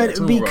Crashers about that.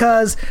 affected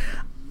because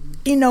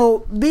you know,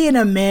 being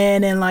a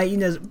man and like, you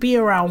know, being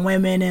around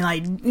women and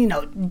like, you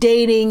know,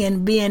 dating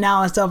and being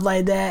out and stuff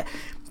like that,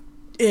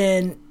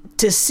 and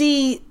to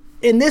see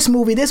in this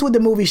movie, this is what the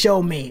movie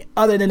showed me,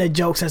 other than the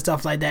jokes and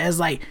stuff like that. It's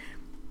like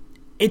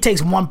it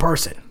takes one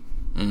person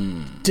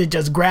to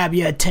just grab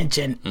your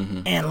attention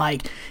and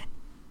like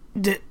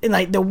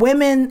the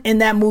women in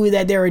that movie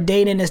that they were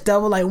dating and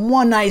stuff were like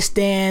one night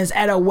stands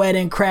at a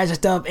wedding crash and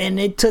stuff, and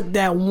it took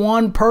that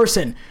one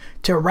person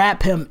to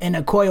wrap him in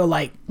a coil.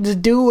 Like this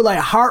dude like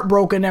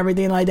heartbroken and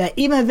everything like that.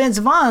 Even Vince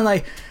Vaughn,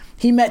 like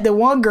he met the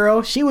one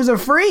girl, she was a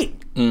freak,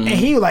 and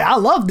he was like, I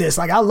love this,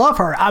 like I love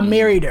her, I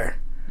married her.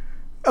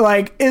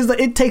 Like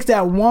it takes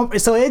that one.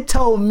 So it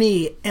told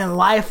me in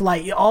life,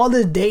 like all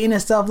this dating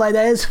and stuff like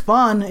that is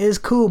fun, it's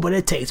cool, but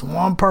it takes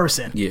one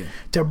person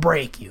to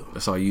break you.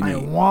 That's all you like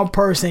need. One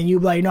person, you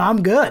be like, no,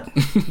 I'm good.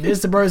 This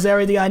is the person,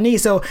 everything I need.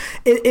 So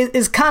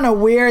it's kind of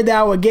weird that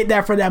I would get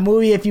that from that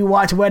movie if you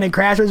watch Wedding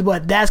Crashers,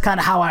 but that's kind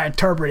of how I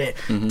interpret it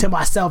to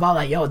myself. I was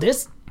like, yo,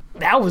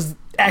 that was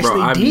actually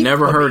bro, I've deep.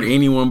 never heard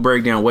anyone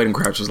break down Wedding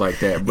Crashers like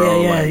that,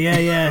 bro.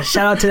 Yeah.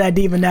 Shout out to that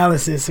deep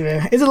analysis,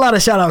 man. It's a lot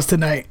of shout outs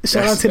tonight.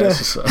 Shout out to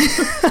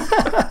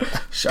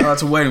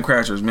Wedding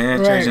Crashers,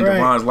 man. Changing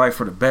Devon's life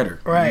for the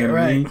better. Right, you know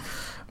what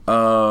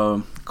I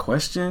mean?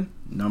 Question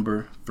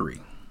number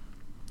 3.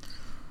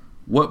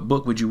 What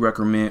book would you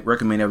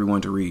recommend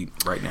everyone to read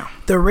right now?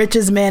 The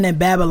Richest Man in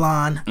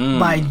Babylon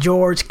by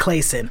George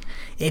Clason.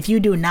 If you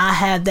do not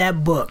have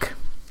that book,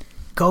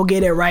 go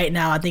get it right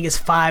now. I think it's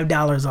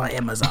 $5 on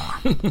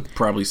Amazon.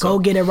 Probably so. Go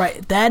get it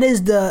right.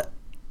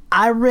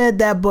 I read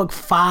that book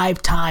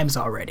 5 times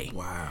already.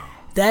 Wow.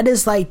 That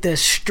is like the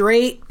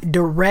straight,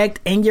 direct,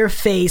 in your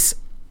face,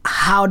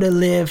 how to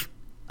live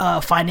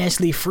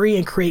financially free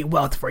and create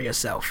wealth for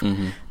yourself.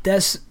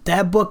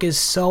 That book is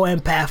so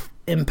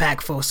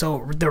impactful.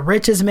 So The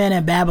Richest Man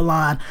in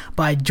Babylon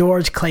by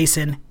George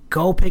Clason.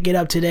 Go pick it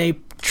up today.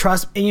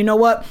 Trust. And you know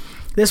what?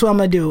 This is what I'm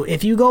going to do.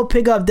 If you go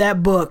pick up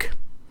that book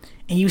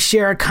and you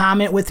share a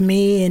comment with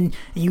me and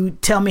you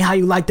tell me how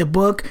you like the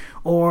book,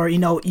 or, you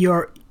know,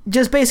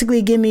 just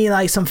basically give me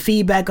like some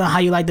feedback on how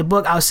you like the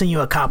book, I'll send you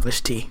a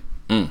Accomplished tee.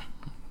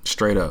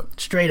 Straight up.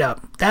 Straight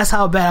up. That's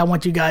how bad I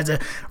want you guys to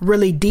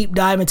really deep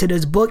dive into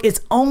this book.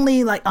 It's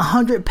only like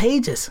 100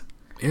 pages.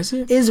 Is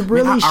it? It's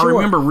really short. I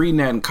remember reading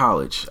that in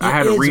college. I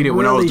had to read it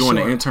when I was doing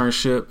an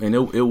internship, and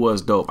it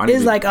was dope.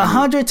 It's like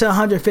 100 to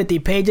 150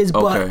 pages,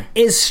 but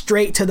it's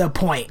straight to the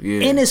point.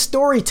 Yeah. And it's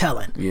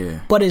storytelling. Yeah.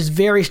 But it's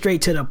very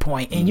straight to the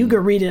point. And you can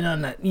read it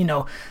on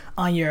the,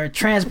 on your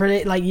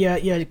transport, like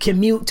your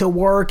commute to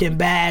work and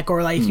back,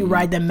 or like if you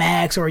ride the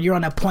Max or you're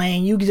on a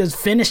plane, you can just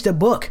finish the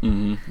book.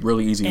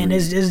 Really easy. And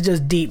it's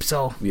just deep.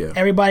 So yeah.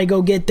 Everybody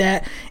go get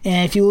that.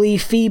 And if you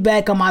leave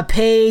feedback on my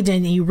page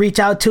and you reach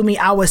out to me,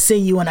 I will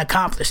send you an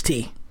accomplished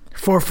tee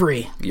for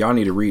free. Y'all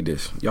need to read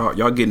this. Y'all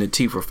getting a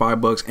tee for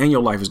 $5 and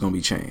your life is going to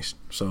be changed.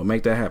 So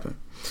make that happen.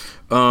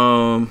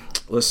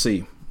 Let's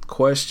see.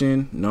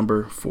 Question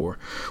number 4.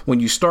 When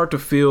you start to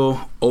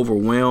feel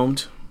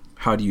overwhelmed,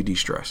 how do you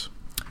de-stress?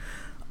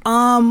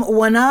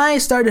 When I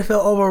start to feel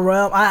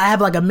overwhelmed, I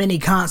have like a mini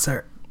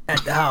concert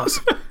at the house.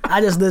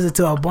 I just listen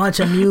to a bunch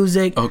of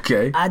music.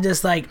 Okay. I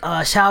just like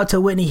shout out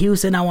to Whitney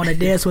Houston. I want to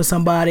dance with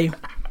somebody.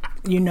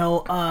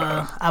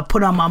 I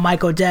put on my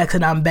Michael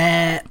Jackson. I'm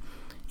bad.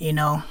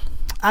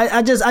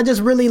 I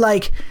just really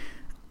like.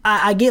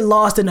 I get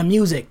lost in the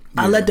music.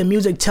 Yeah. I let the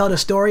music tell the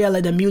story. I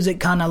let the music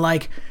kind of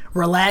like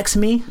relax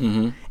me,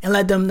 and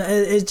let them.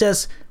 It's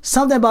just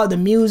something about the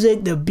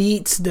music, the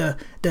beats, the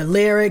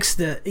lyrics,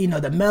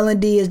 the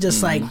melody is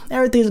just like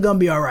everything's gonna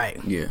be all right.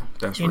 Yeah,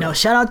 that's right.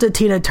 Shout out to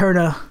Tina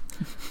Turner,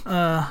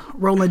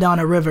 "Rolling Down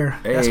the River."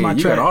 Hey, that's my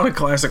you track. got all the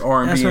classic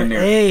R&B in there.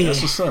 Hey,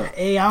 that's what's up.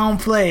 Hey, I don't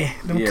play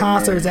them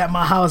concerts at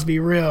my house. Be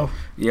real.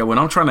 Yeah, when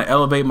I'm trying to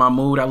elevate my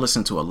mood, I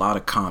listen to a lot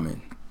of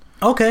Common.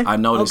 Okay. I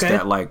noticed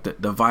that like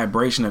the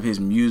vibration of his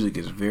music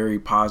is very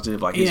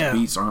positive. Like his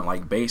beats aren't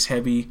like bass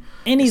heavy.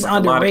 And he's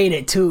like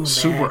underrated too, man.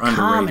 Super underrated.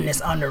 Common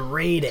is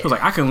underrated. It's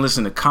like I can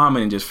listen to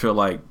Common and just feel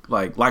like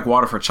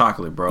water for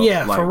chocolate, bro.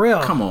 Yeah, like, for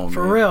real. Come on,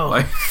 for man. real.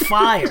 Like,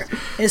 fire.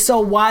 It's so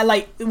why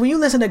like when you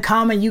listen to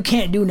Common, you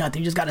can't do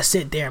nothing. You just gotta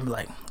sit there and be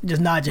like,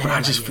 just nod your head. But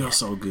I just feel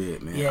so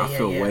good, man. Yeah, I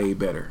feel way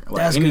better.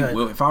 Like that's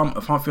good. If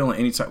I'm feeling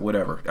any type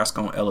whatever, that's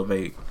gonna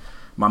elevate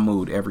my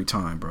mood every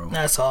time, bro.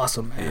 That's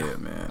awesome, man. Yeah,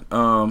 man.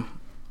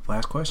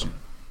 Last question.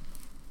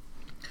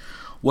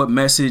 What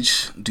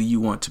message do you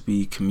want to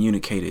be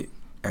communicated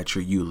at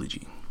your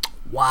eulogy?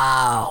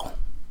 Wow.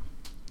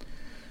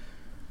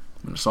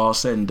 When it's all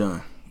said and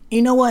done.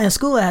 You know what? In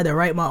school, I had to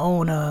write my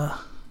own.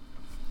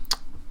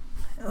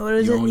 What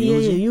is it?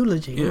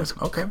 Eulogy. Yeah. It was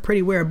okay.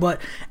 Pretty weird, but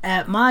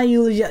at my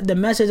eulogy, the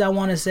message I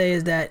want to say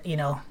is that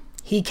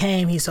he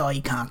came, he saw,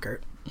 he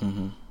conquered.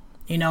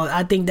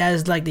 I think that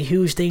is like the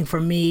huge thing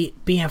for me,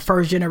 being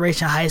first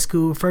generation high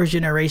school, first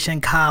generation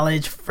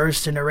college,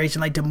 first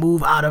generation, like to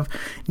move out of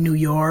New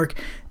York,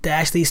 to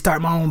actually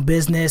start my own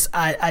business.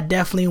 I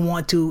definitely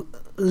want to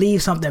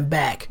leave something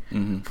back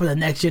for the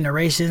next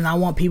generation. I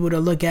want people to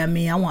look at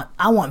me. I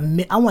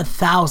want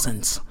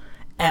thousands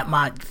at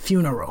my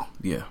funeral.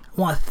 Yeah.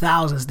 I want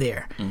thousands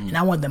there. And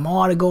I want them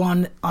all to go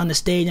on the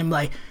stage and be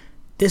like,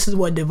 this is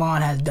what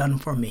Devon has done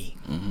for me.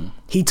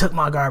 He took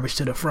my garbage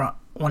to the front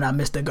when I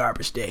missed the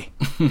garbage day.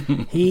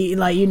 He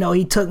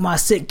took my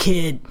sick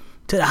kid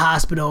to the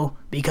hospital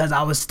because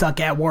I was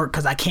stuck at work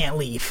because I can't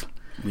leave.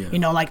 Yeah.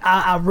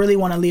 I really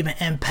want to leave an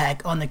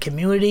impact on the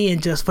community,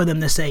 and just for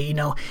them to say,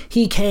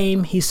 he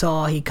came, he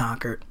saw, he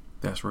conquered.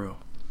 That's real.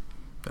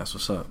 That's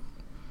what's up.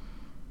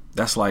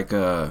 That's like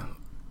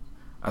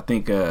I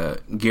think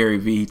Gary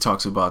Vee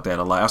talks about that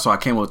a lot. That's why I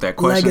came up with that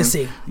question.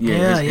 Legacy.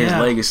 His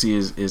legacy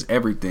is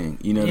everything.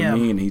 You know what I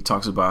mean? And he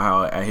talks about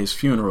how at his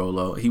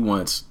funeral, he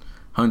wants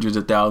hundreds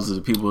of thousands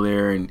of people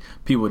there, and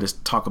people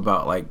just talk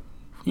about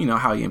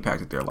how he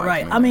impacted their life.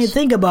 Right. Man. I mean,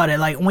 think about it.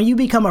 Like when you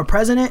become a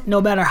president, no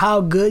matter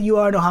how good you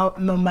are,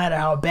 no matter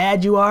how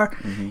bad you are,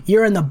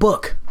 you're in the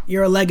book.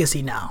 You're a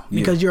legacy now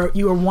because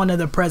you are one of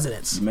the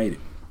presidents. You made it.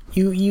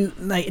 You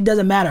like it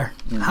doesn't matter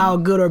how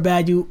good or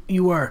bad you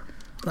were.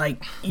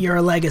 Like you're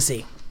a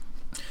legacy.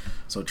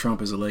 So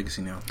Trump is a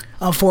legacy now.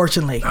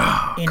 Unfortunately,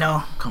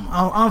 come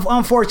on.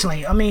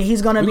 Unfortunately, I mean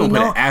he's gonna be known.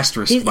 Put an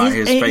asterisk by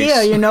his face.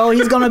 Yeah,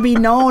 he's gonna be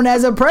known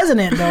as a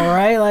president, though,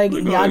 right? Like,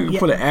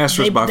 put an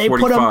asterisk by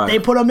 45. They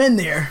put him in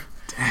there.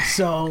 Dang,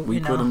 so we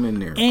put him in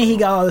there, and he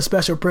got all the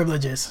special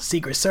privileges,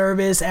 Secret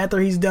Service after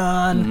he's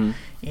done.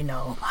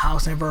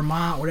 House in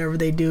Vermont, whatever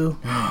they do.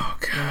 Oh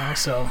God!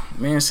 So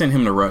man, send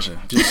him to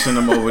Russia. Just send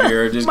him over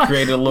there. Just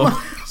create a little.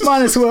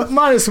 Might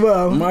as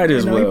well.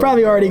 He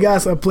probably already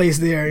got some place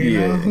there. You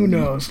know? Who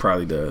knows?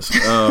 Probably does.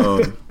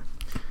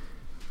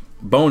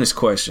 Bonus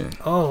question.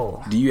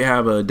 Oh. Do you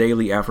have a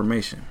daily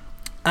affirmation?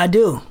 I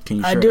do. Can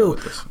you share that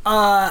with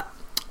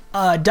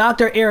us?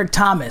 Dr. Eric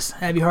Thomas.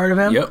 Have you heard of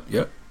him?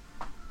 Yep.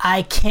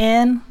 I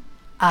can,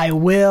 I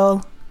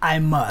will, I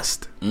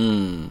must.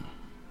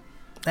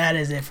 That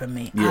is it for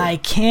me. Yeah. I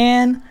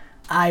can,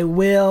 I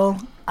will,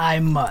 I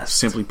must.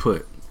 Simply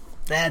put.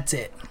 That's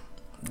it.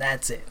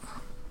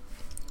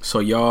 So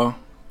y'all,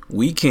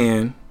 we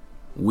can,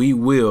 we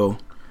will,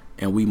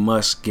 and we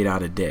must get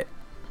out of debt.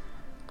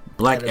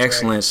 Black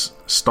excellence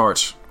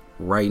starts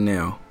right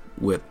now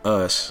with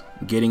us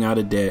getting out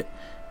of debt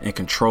and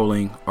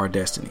controlling our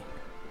destiny.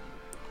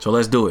 So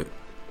let's do it.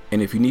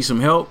 And if you need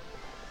some help,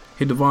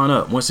 hit Devon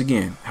up. Once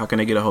again, how can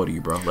they get a hold of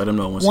you, bro? Let them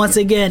know once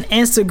again.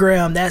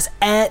 Instagram, that's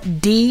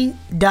at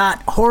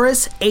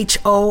d.horace,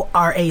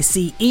 Horace.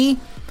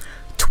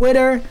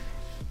 Twitter,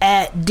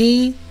 at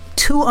d2_,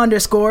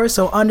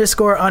 so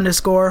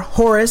 __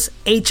 Horace,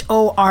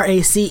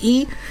 Horace.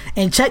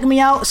 And check me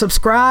out,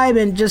 subscribe,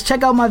 and just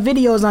check out my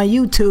videos on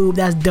YouTube.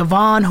 That's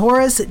Devon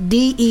Horace,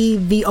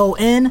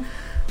 Devon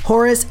Horace,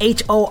 Horace.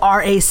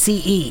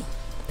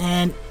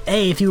 And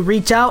hey, if you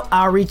reach out,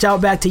 I'll reach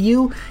out back to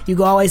you. You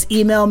can always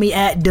email me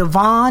at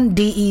Devon,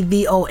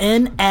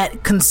 Devon,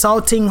 at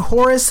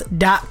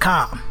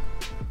consultinghorace.com.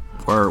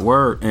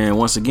 Word. And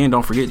once again,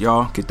 don't forget,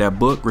 y'all, get that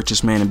book,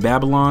 Richest Man in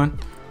Babylon.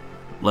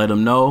 Let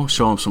him know,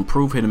 show him some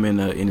proof, hit him in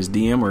his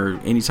DM or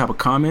any type of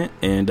comment,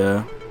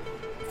 and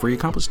free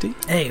accomplished tea.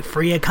 Hey,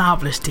 free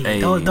accomplished tea. Hey.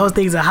 Those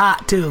things are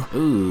hot too.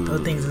 Ooh, those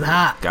things are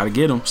hot. Gotta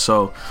get them.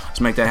 So let's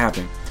make that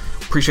happen.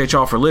 Appreciate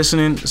y'all for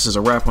listening. This is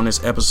a wrap on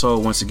this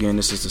episode. Once again,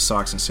 this is the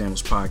Socks and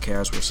Sandals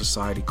podcast, where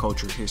society,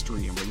 culture,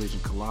 history, and religion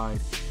collide.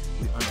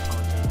 We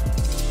unapologetic.